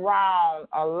wrap around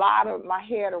my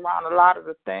head around a lot of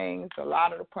the things, a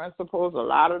lot of the principles, a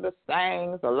lot of the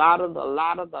sayings, a lot of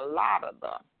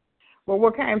the. But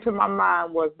what came to my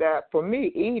mind was that for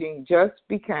me, eating just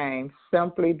became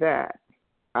simply that,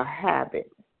 a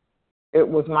habit. It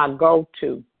was my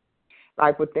go-to.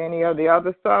 Like with any of the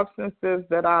other substances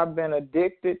that I've been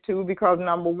addicted to, because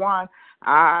number one,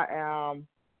 I am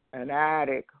an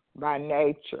addict by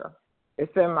nature.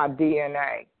 It's in my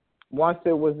DNA. Once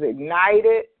it was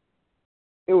ignited,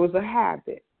 it was a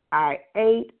habit. I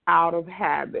ate out of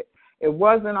habit. It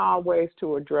wasn't always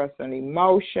to address an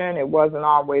emotion. It wasn't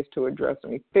always to address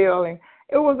any feeling.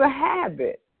 It was a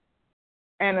habit.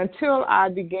 And until I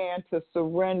began to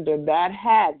surrender that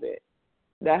habit,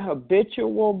 that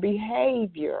habitual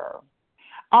behavior,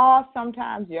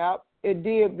 sometimes, it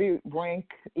did bring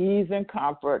ease and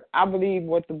comfort. I believe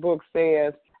what the book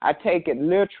says, I take it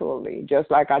literally,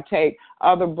 just like I take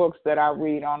other books that I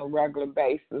read on a regular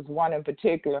basis. One in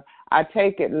particular, I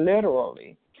take it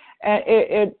literally. And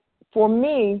it for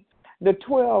me, the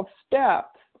 12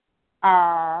 steps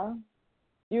are,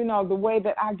 the way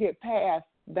that I get past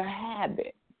the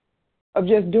habit of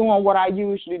just doing what I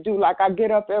usually do. Like I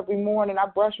get up every morning, I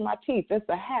brush my teeth. It's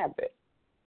a habit.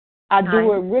 I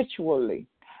do it ritually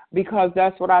because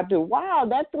that's what I do. Wow,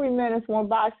 that 3 minutes went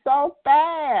by so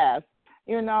fast,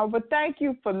 But thank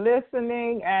you for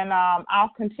listening, and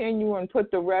I'll continue and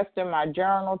put the rest in my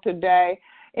journal today.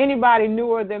 Anybody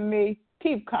newer than me,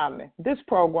 keep coming. This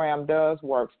program does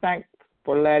work. Thanks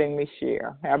for letting me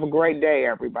share. Have a great day,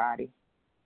 everybody.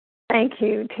 Thank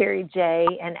you, Terry J.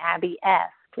 and Abby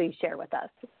S. Please share with us.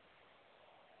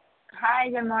 Hi,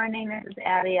 good morning. This is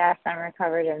Abby S. I'm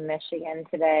recovered in Michigan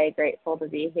today. Grateful to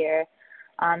be here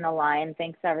on the line.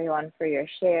 Thanks, everyone, for your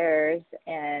shares.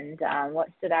 And what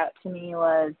stood out to me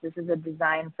was this is a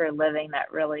design for living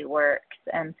that really works.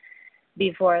 And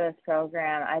before this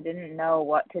program, I didn't know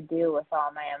what to do with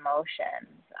all my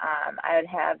emotions. I would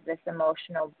have this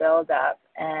emotional buildup,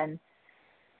 and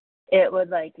it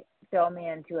would, throw me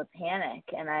into a panic,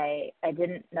 and I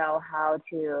didn't know how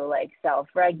to,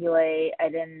 self-regulate. I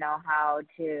didn't know how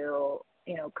to,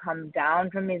 come down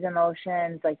from these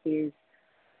emotions,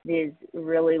 these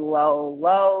really low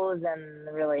lows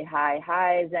and really high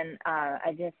highs, and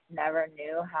I just never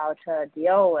knew how to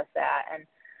deal with that.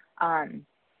 And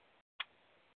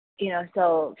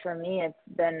so for me, it's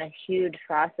been a huge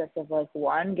process of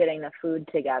one, getting the food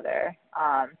together,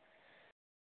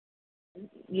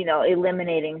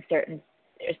 eliminating certain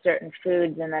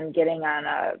foods, and then getting on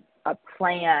a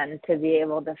plan to be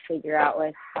able to figure out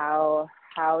how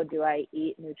do I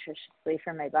eat nutritiously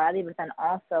for my body, but then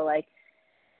also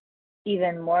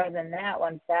even more than that,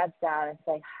 once that's down,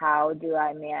 it's how do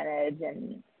I manage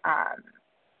and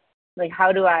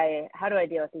how do I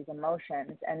deal with these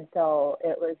emotions? And so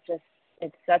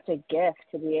it's such a gift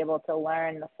to be able to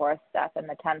learn the 4th step and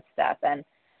the 10th step, and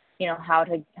how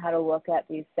to look at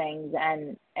these things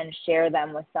and share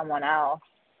them with someone else.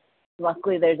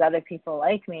 Luckily, there's other people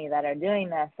like me that are doing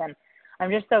this, and I'm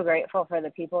just so grateful for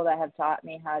the people that have taught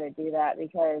me how to do that,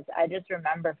 because I just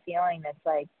remember feeling this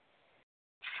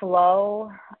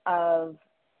flow of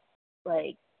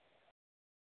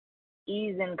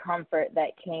ease and comfort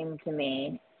that came to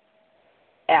me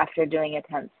after doing a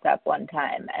 10th step one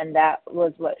time, and that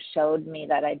was what showed me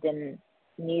that I didn't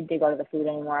need to go to the food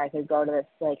anymore. I could go to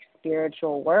this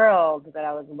spiritual world that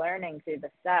I was learning through the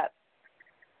steps.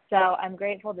 So I'm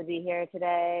grateful to be here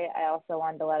today. I also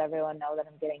wanted to let everyone know that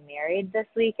I'm getting married this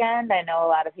weekend. I know a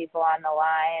lot of people on the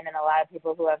line and a lot of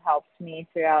people who have helped me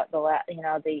throughout the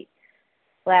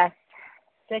last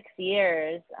 6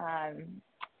 years. I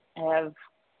have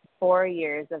 4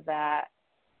 years of that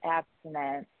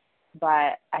abstinence,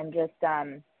 but I'm just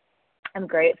I'm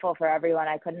grateful for everyone.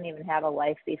 I couldn't even have a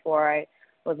life before. I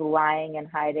was lying and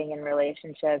hiding in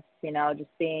relationships,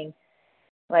 just being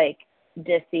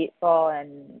deceitful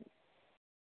and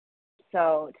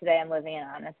So today I'm living an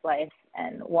honest life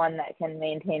and one that can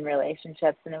maintain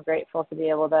relationships, and I'm grateful to be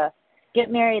able to get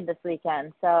married this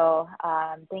weekend. So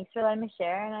thanks for letting me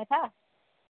share, and I pass.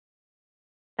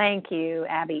 Thank you,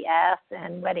 Abby S.,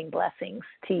 and wedding blessings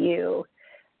to you.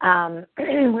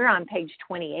 We're on page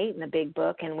 28 in the big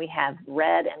book, and we have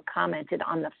read and commented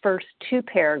on the first two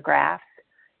paragraphs.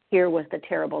 Here was the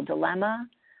terrible dilemma,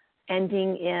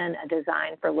 ending in a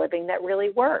design for living that really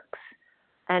works.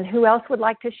 And who else would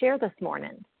like to share this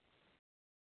morning?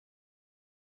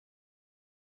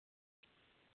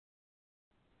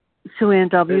 Sue Ann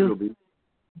W.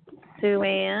 Sue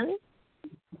Ann.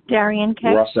 Darian K.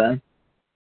 Russ N.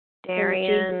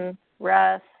 Darian,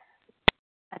 Russ.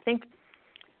 I think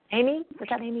Amy. Was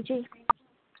that Amy G?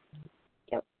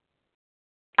 Yep.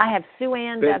 I have Sue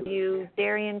Ann W.,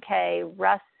 Darian K.,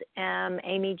 Russ M.,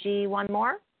 Amy G. One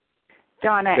more?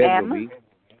 Donna Pedro M. B.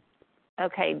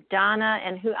 Okay, Donna,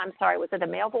 and who? I'm sorry, was it a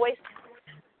male voice?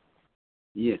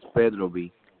 Yes, Pedro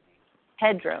B.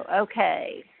 Pedro,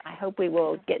 okay. I hope we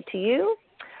will get to you.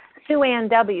 Sue Ann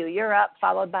W., you're up,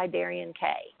 followed by Darian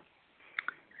K.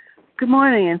 Good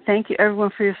morning, and thank you,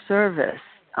 everyone, for your service.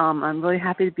 I'm really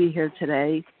happy to be here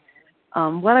today.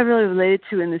 What I really related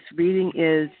to in this reading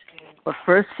is what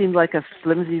first seemed like a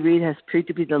flimsy read has proved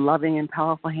to be the loving and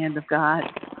powerful hand of God.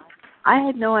 I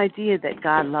had no idea that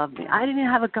God loved me. I didn't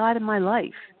even have a God in my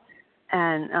life.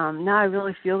 And now I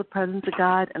really feel the presence of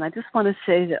God, and I just want to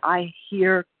say that I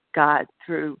hear God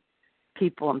through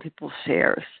people and people's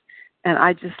shares, and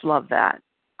I just love that.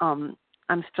 I'm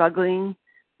struggling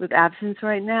with absence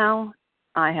right now.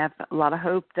 I have a lot of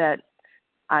hope that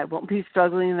I won't be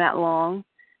struggling that long.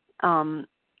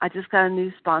 I just got a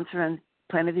new sponsor and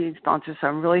Planet Eating sponsor, so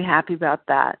I'm really happy about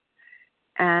that.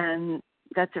 And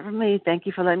that's it for me. Thank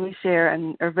you for letting me share,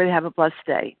 and everybody have a blessed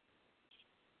day.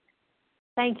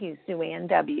 Thank you, Sue Ann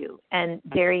W. And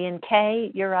Darian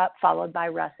K., you're up, followed by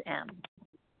Russ M.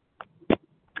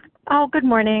 Oh, good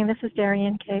morning. This is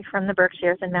Darian K. from the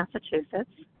Berkshires in Massachusetts.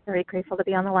 Very grateful to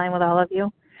be on the line with all of you.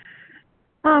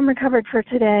 I'm recovered for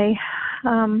today,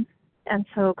 and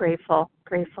so grateful.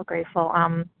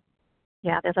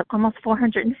 Yeah, there's almost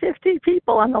 450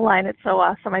 people on the line. It's so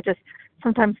awesome. I just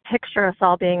sometimes picture us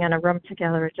all being in a room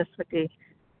together. It just would be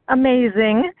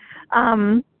amazing.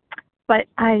 But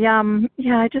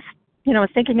I just, was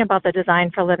thinking about the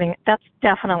design for living. That's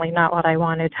definitely not what I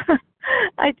wanted.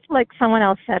 Like someone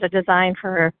else said, a design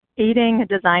for eating, a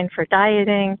design for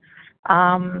dieting,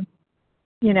 and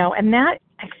that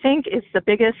I think is the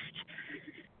biggest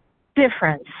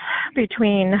difference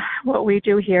between what we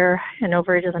do here in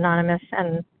Overeaters Anonymous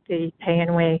and the Pay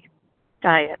and Weigh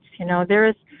diets.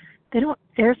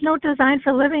 There's no design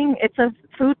for living. It's a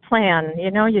food plan.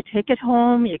 You take it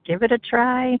home, you give it a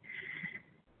try,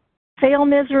 fail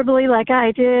miserably like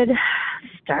I did,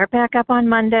 start back up on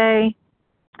Monday,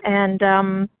 and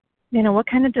what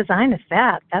kind of design is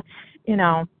that? That's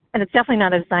and it's definitely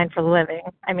not a design for living.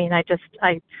 I mean, I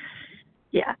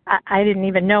didn't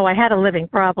even know I had a living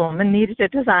problem and needed a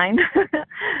design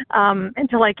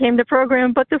until I came to program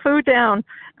and put the food down.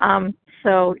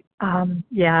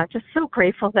 Just so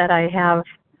grateful that I have,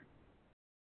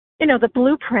 the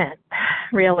blueprint,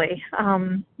 really.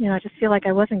 I just feel like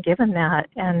I wasn't given that.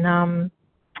 And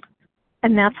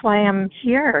that's why I'm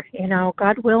here,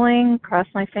 God willing, cross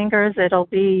my fingers. It'll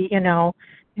be, in a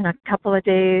couple of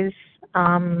days,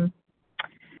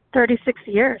 36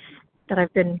 years that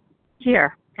I've been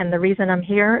here. And the reason I'm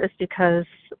here is because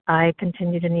I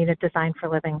continue to need a design for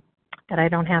living, that I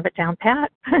don't have it down pat,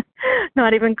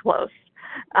 not even close.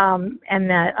 And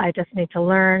that I just need to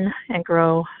learn and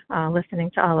grow, listening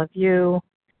to all of you,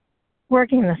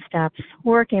 working the steps,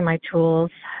 working my tools,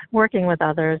 working with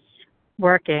others,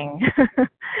 working.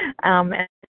 And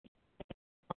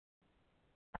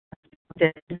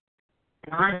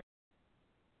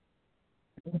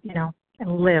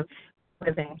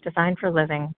living, design for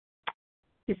living.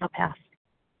 Please I'll pass.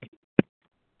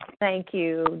 Thank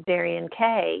you, Darian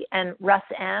K. And Russ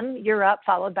M., you're up,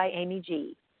 followed by Amy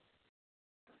G.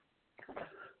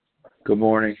 Good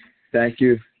morning. Thank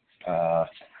you.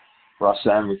 Russ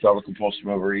M., recovered compulsive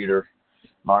overeater,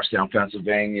 Morristown,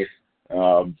 Pennsylvania.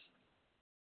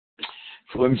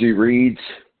 Flimsy reads.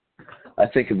 I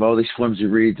think of all these flimsy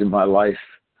reads in my life,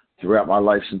 throughout my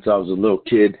life since I was a little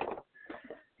kid.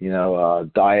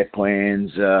 Diet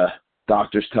plans,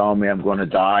 doctors telling me I'm going to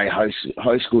die,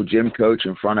 high school gym coach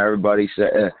in front of everybody,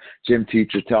 gym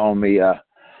teacher telling me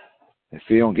if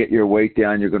you don't get your weight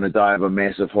down, you're going to die of a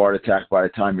massive heart attack by the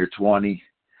time you're 20.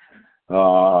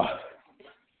 Nutra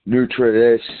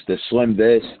this, the Slim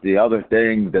this, the other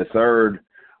thing, the third.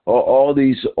 All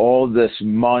this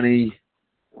money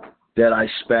that I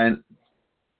spent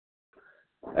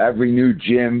every new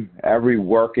gym, every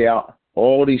workout,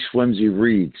 all these flimsy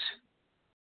reads.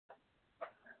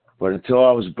 But until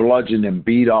I was bludgeoned and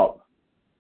beat up,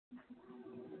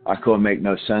 I couldn't make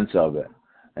no sense of it.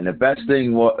 And the best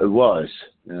thing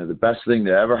the best thing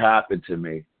that ever happened to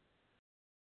me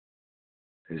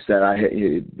is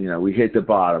that we hit the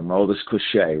bottom, all this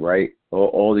cliche, right?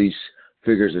 All these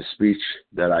figures of speech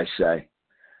that I say.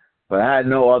 But I had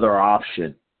no other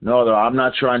option. I'm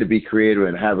not trying to be creative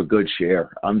and have a good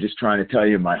share. I'm just trying to tell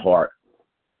you my heart.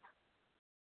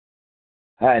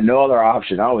 I had no other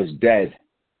option. I was dead.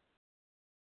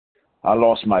 I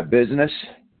lost my business.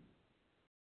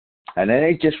 And it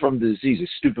ain't just from the disease.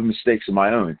 It's stupid mistakes of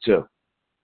my own, too.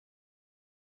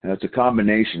 And it's a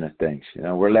combination of things.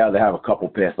 We're allowed to have a couple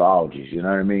pathologies. You know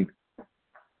what I mean?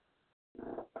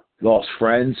 Lost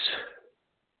friends.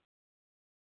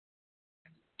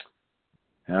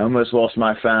 And I almost lost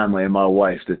my family and my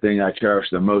wife, the thing I cherish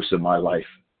the most in my life,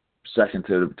 second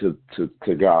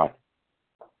to God.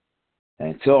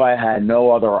 And until I had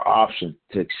no other option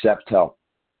to accept help,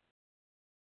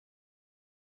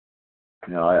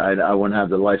 I wouldn't have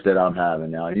the life that I'm having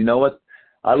now. You know what?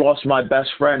 I lost my best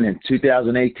friend in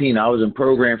 2018. I was in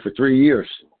program for 3 years.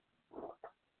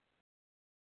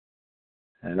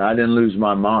 And I didn't lose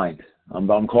my mind. I'm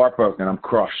heartbroken. I'm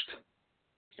crushed.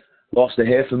 Lost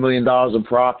 $500,000 in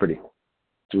property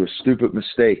through a stupid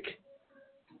mistake.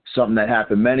 Something that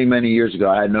happened many, many years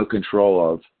ago I had no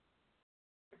control of.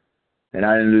 And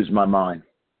I didn't lose my mind.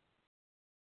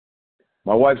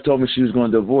 My wife told me she was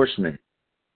going to divorce me.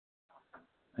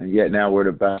 And yet now we're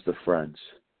the best of friends.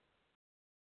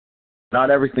 Not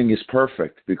everything is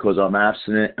perfect because I'm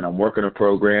abstinent and I'm working a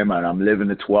program and I'm living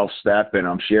the 12th step and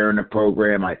I'm sharing the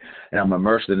program and I'm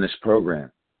immersed in this program.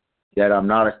 Yet I'm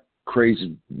not a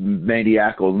crazy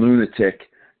maniacal lunatic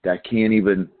that can't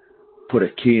even put a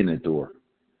key in the door.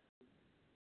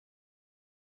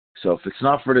 So if it's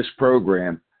not for this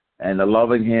program and the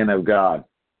loving hand of God,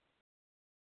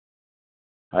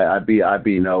 I'd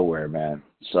be nowhere, man.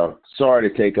 So sorry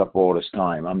to take up all this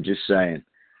time. I'm just saying,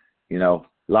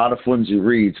 a lot of flimsy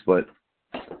reads, but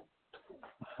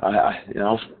I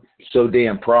so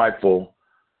damn prideful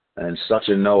and such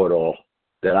a know-it-all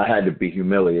that I had to be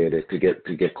humiliated to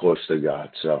get close to God.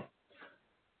 So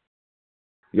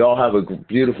y'all have a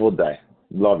beautiful day.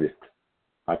 Love you.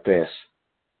 I pass.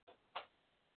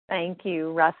 Thank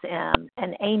you, Russ M.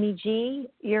 And Amy G.,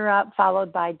 you're up,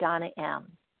 followed by Donna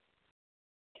M.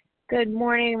 Good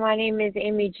morning. My name is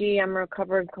Amy G. I'm a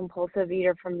recovered compulsive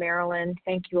eater from Maryland.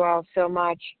 Thank you all so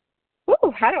much.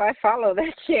 Ooh, how do I follow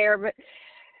that share? But,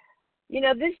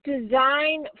 this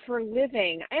design for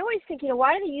living, I always think,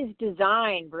 why do they use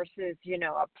design versus,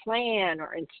 a plan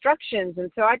or instructions?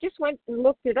 And so I just went and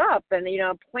looked it up. And,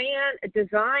 a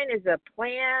design is a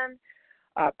plan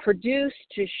produced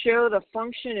to show the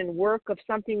function and work of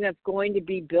something that's going to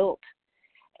be built.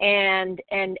 And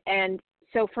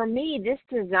so for me, this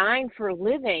design for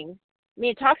living,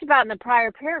 it talked about in the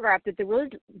prior paragraph that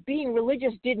being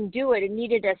religious didn't do it. It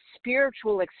needed a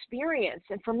spiritual experience.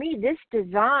 And for me, this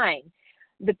design,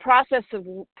 the process of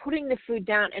putting the food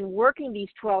down and working these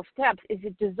 12 steps, is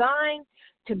a design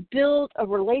to build a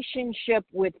relationship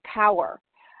with power.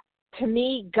 To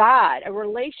me, God, a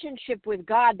relationship with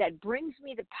God that brings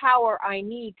me the power I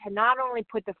need to not only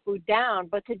put the food down,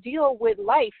 but to deal with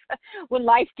life when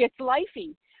life gets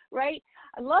lifey, right?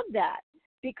 I love that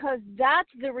because that's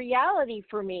the reality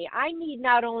for me. I need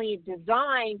not only a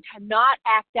design to not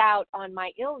act out on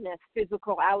my illness,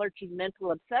 physical allergies,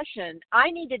 mental obsession.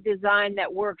 I need a design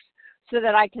that works so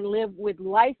that I can live with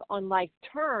life on life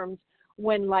terms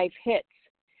when life hits.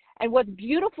 And what's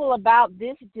beautiful about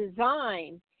this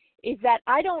design is that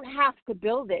I don't have to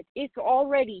build it. It's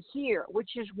already here,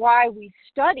 which is why we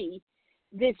study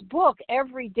this book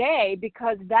every day,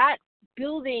 because that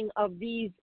building of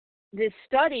this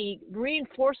study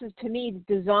reinforces to me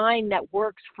the design that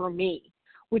works for me,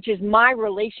 which is my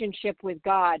relationship with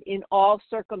God in all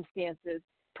circumstances,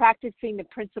 practicing the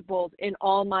principles in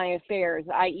all my affairs,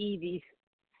 i.e. these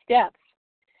steps.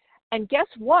 And guess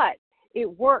what? It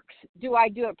works. Do I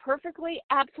do it perfectly?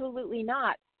 Absolutely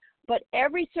not. But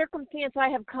every circumstance I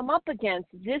have come up against,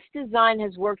 this design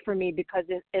has worked for me, because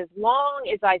as long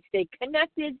as I stay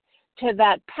connected to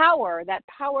that power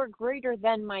greater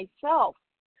than myself,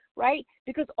 right?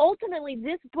 Because ultimately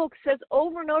this book says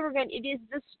over and over again, it is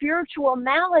the spiritual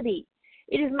malady.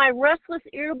 It is my restless,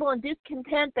 irritable, and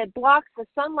discontent that blocks the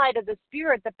sunlight of the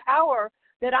spirit, the power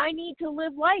that I need to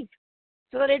live life,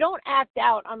 so that I don't act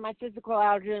out on my physical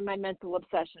allergy and my mental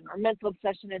obsession, or mental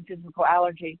obsession and physical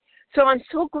allergy. So I'm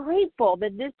so grateful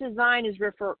that this design is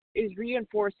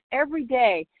reinforced every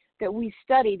day that we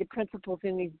study the principles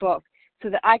in these books so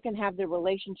that I can have the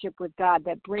relationship with God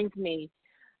that brings me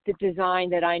the design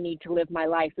that I need to live my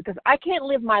life, because I can't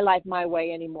live my life my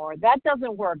way anymore. That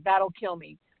doesn't work. That'll kill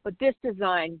me. But this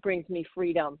design brings me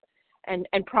freedom and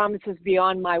promises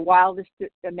beyond my wildest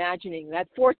imagining, that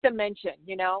fourth dimension,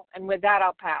 and with that,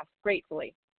 I'll pass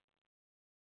gratefully.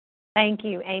 Thank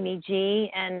you, Amy G.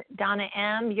 And Donna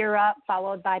M., you're up,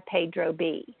 followed by Pedro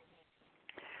B.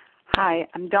 Hi,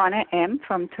 I'm Donna M.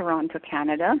 from Toronto,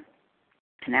 Canada,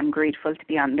 and I'm grateful to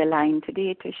be on the line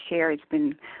today to share. It's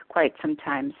been quite some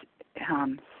time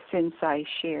since I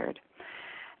shared.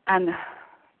 And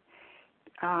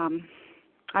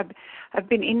I've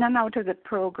been in and out of the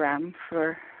program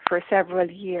for several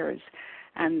years,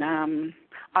 and on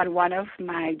one of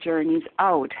my journeys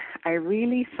out, I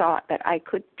really thought that I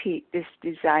could take this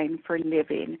design for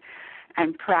living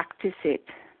and practice it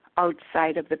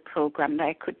outside of the program, that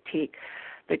I could take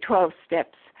the 12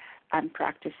 steps and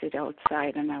practice it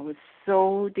outside. And I was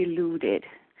so deluded,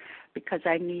 because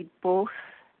I need both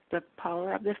the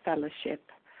power of the fellowship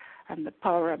and the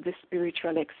power of the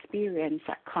spiritual experience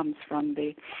that comes from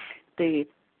the 12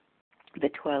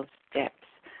 steps.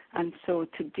 And so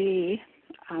today,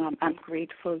 I'm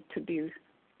grateful to be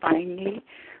finally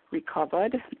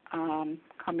recovered,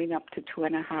 coming up to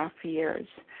 2.5 years,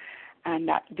 and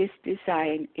that this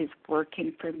design is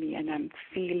working for me, and I'm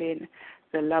feeling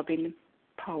the loving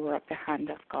power of the hand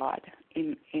of God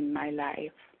in my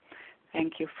life.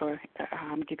 Thank you for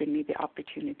giving me the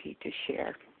opportunity to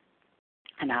share,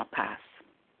 and I'll pass.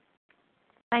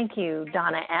 Thank you,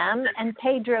 Donna M. And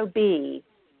Pedro B.,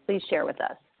 please share with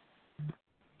us.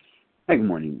 Hi, good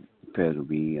morning, Pedro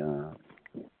B.,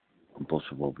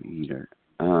 compulsive overeater.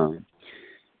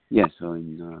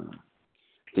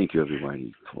 Thank you,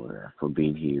 everybody, for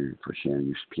being here, for sharing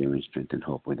your experience, strength, and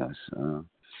hope with us.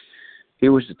 It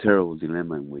was a terrible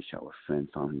dilemma in which our friend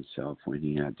found himself when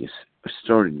he had this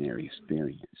extraordinary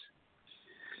experience,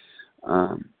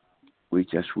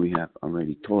 which, as we have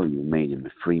already told you, made him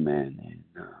a free man.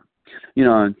 And,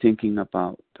 I'm thinking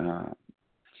about,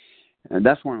 and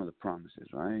that's one of the promises,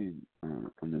 right?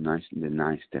 On the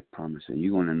nine-step promise, that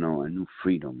you're going to know a new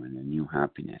freedom and a new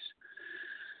happiness.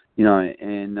 In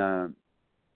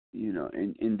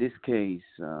this case,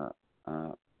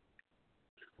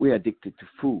 we're addicted to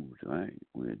food, right?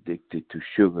 We're addicted to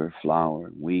sugar, flour,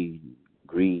 wheat,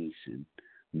 grease, and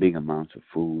big amounts of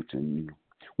food and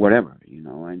whatever,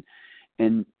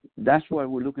 and that's what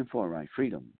we're looking for, right?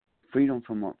 Freedom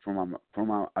from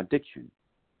our addiction,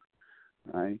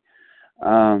 right?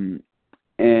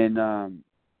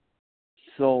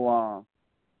 So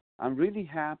I'm really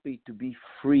happy to be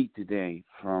free today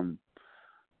from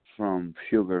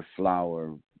sugar,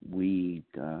 flour, wheat,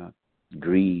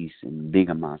 grease, and big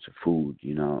amounts of food.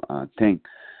 Thank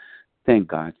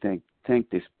God, thank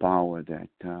this power that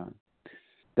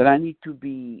I need to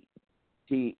be.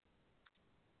 See,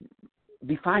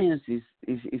 defiance is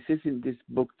in this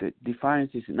book that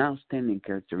defiance is an outstanding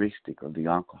characteristic of the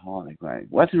alcoholic. Right?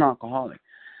 What's an alcoholic?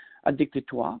 Addicted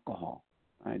to alcohol.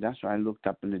 Right? That's what I looked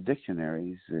up in the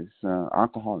dictionary. It's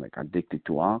alcoholic, addicted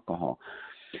to alcohol.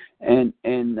 And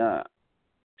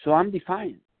so I'm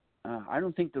defiant. I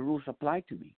don't think the rules apply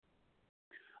to me.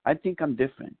 I think I'm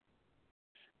different.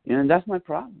 And that's my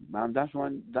problem. That's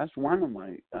one of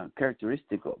my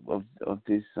characteristics of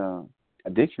this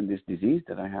addiction, this disease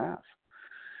that I have.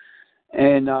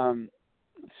 And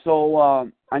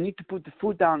so I need to put the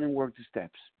food down and work the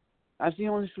steps. That's the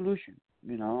only solution.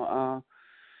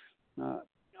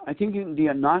 I think in the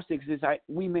agnostics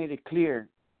we made it clear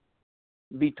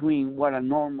between what a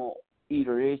normal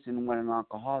eater is and what an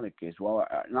alcoholic is. Well,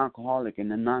 an alcoholic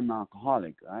and a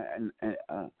non-alcoholic, right? And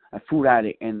a food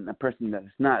addict and a person that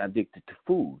is not addicted to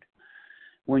food.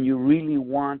 When you really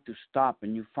want to stop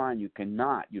and you find you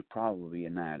cannot, you're probably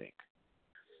an addict.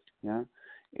 Yeah.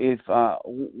 If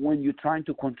when you're trying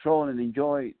to control and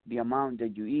enjoy the amount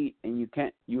that you eat and you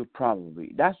can't, you're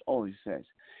probably. That's all it says.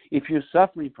 If you're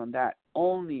suffering from that,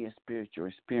 only a spiritual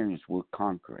experience will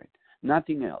conquer it.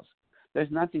 Nothing else.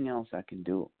 There's nothing else I can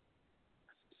do.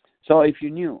 So if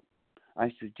you're new,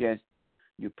 I suggest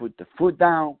you put the food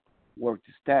down, work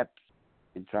the steps,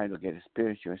 and try to get a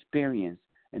spiritual experience,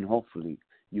 and hopefully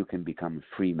you can become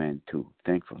a free man too.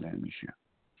 Thanks for letting me share.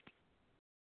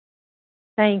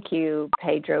 Thank you,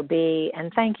 Pedro B.,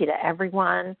 and thank you to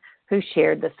everyone who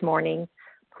shared this morning.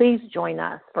 Please join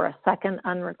us for a second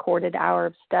unrecorded hour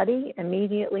of study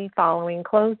immediately following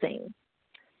closing.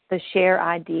 The share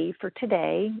ID for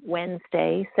today,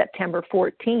 Wednesday, September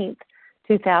 14th,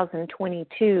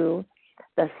 2022,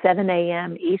 the 7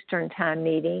 a.m. Eastern Time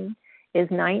meeting is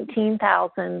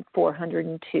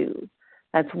 19,402.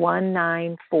 That's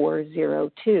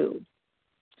 19402.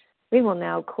 We will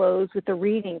now close with a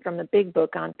reading from the Big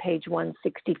Book on page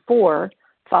 164,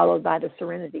 followed by the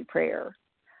Serenity Prayer.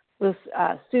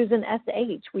 Susan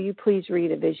S.H., will you please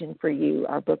read A Vision for You?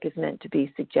 Our book is meant to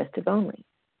be suggestive only.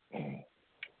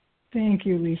 Thank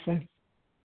you, Lisa.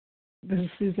 This is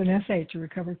Susan S.H., a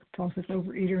recovered compulsive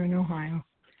overeater in Ohio.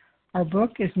 Our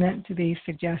book is meant to be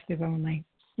suggestive only.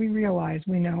 We realize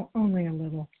we know only a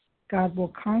little. God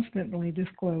will constantly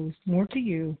disclose more to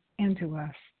you and to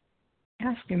us.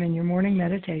 Ask Him in your morning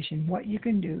meditation what you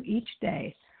can do each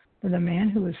day for the man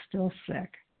who is still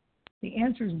sick. The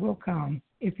answers will come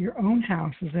if your own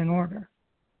house is in order.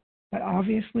 But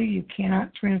obviously you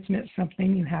cannot transmit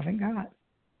something you haven't got.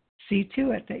 See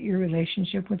to it that your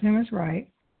relationship with Him is right,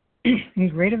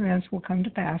 and great events will come to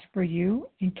pass for you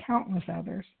and countless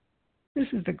others. This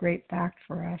is the great fact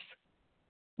for us.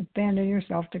 Abandon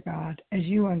yourself to God as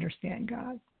you understand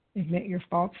God. Admit your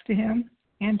faults to Him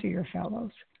and to your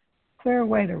fellows. Clear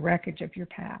away the wreckage of your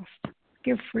past.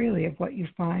 Give freely of what you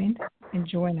find and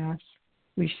join us.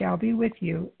 We shall be with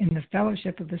you in the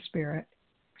fellowship of the Spirit,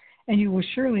 and you will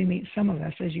surely meet some of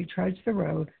us as you trudge the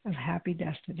road of happy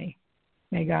destiny.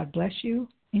 May God bless you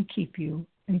and keep you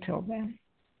until then.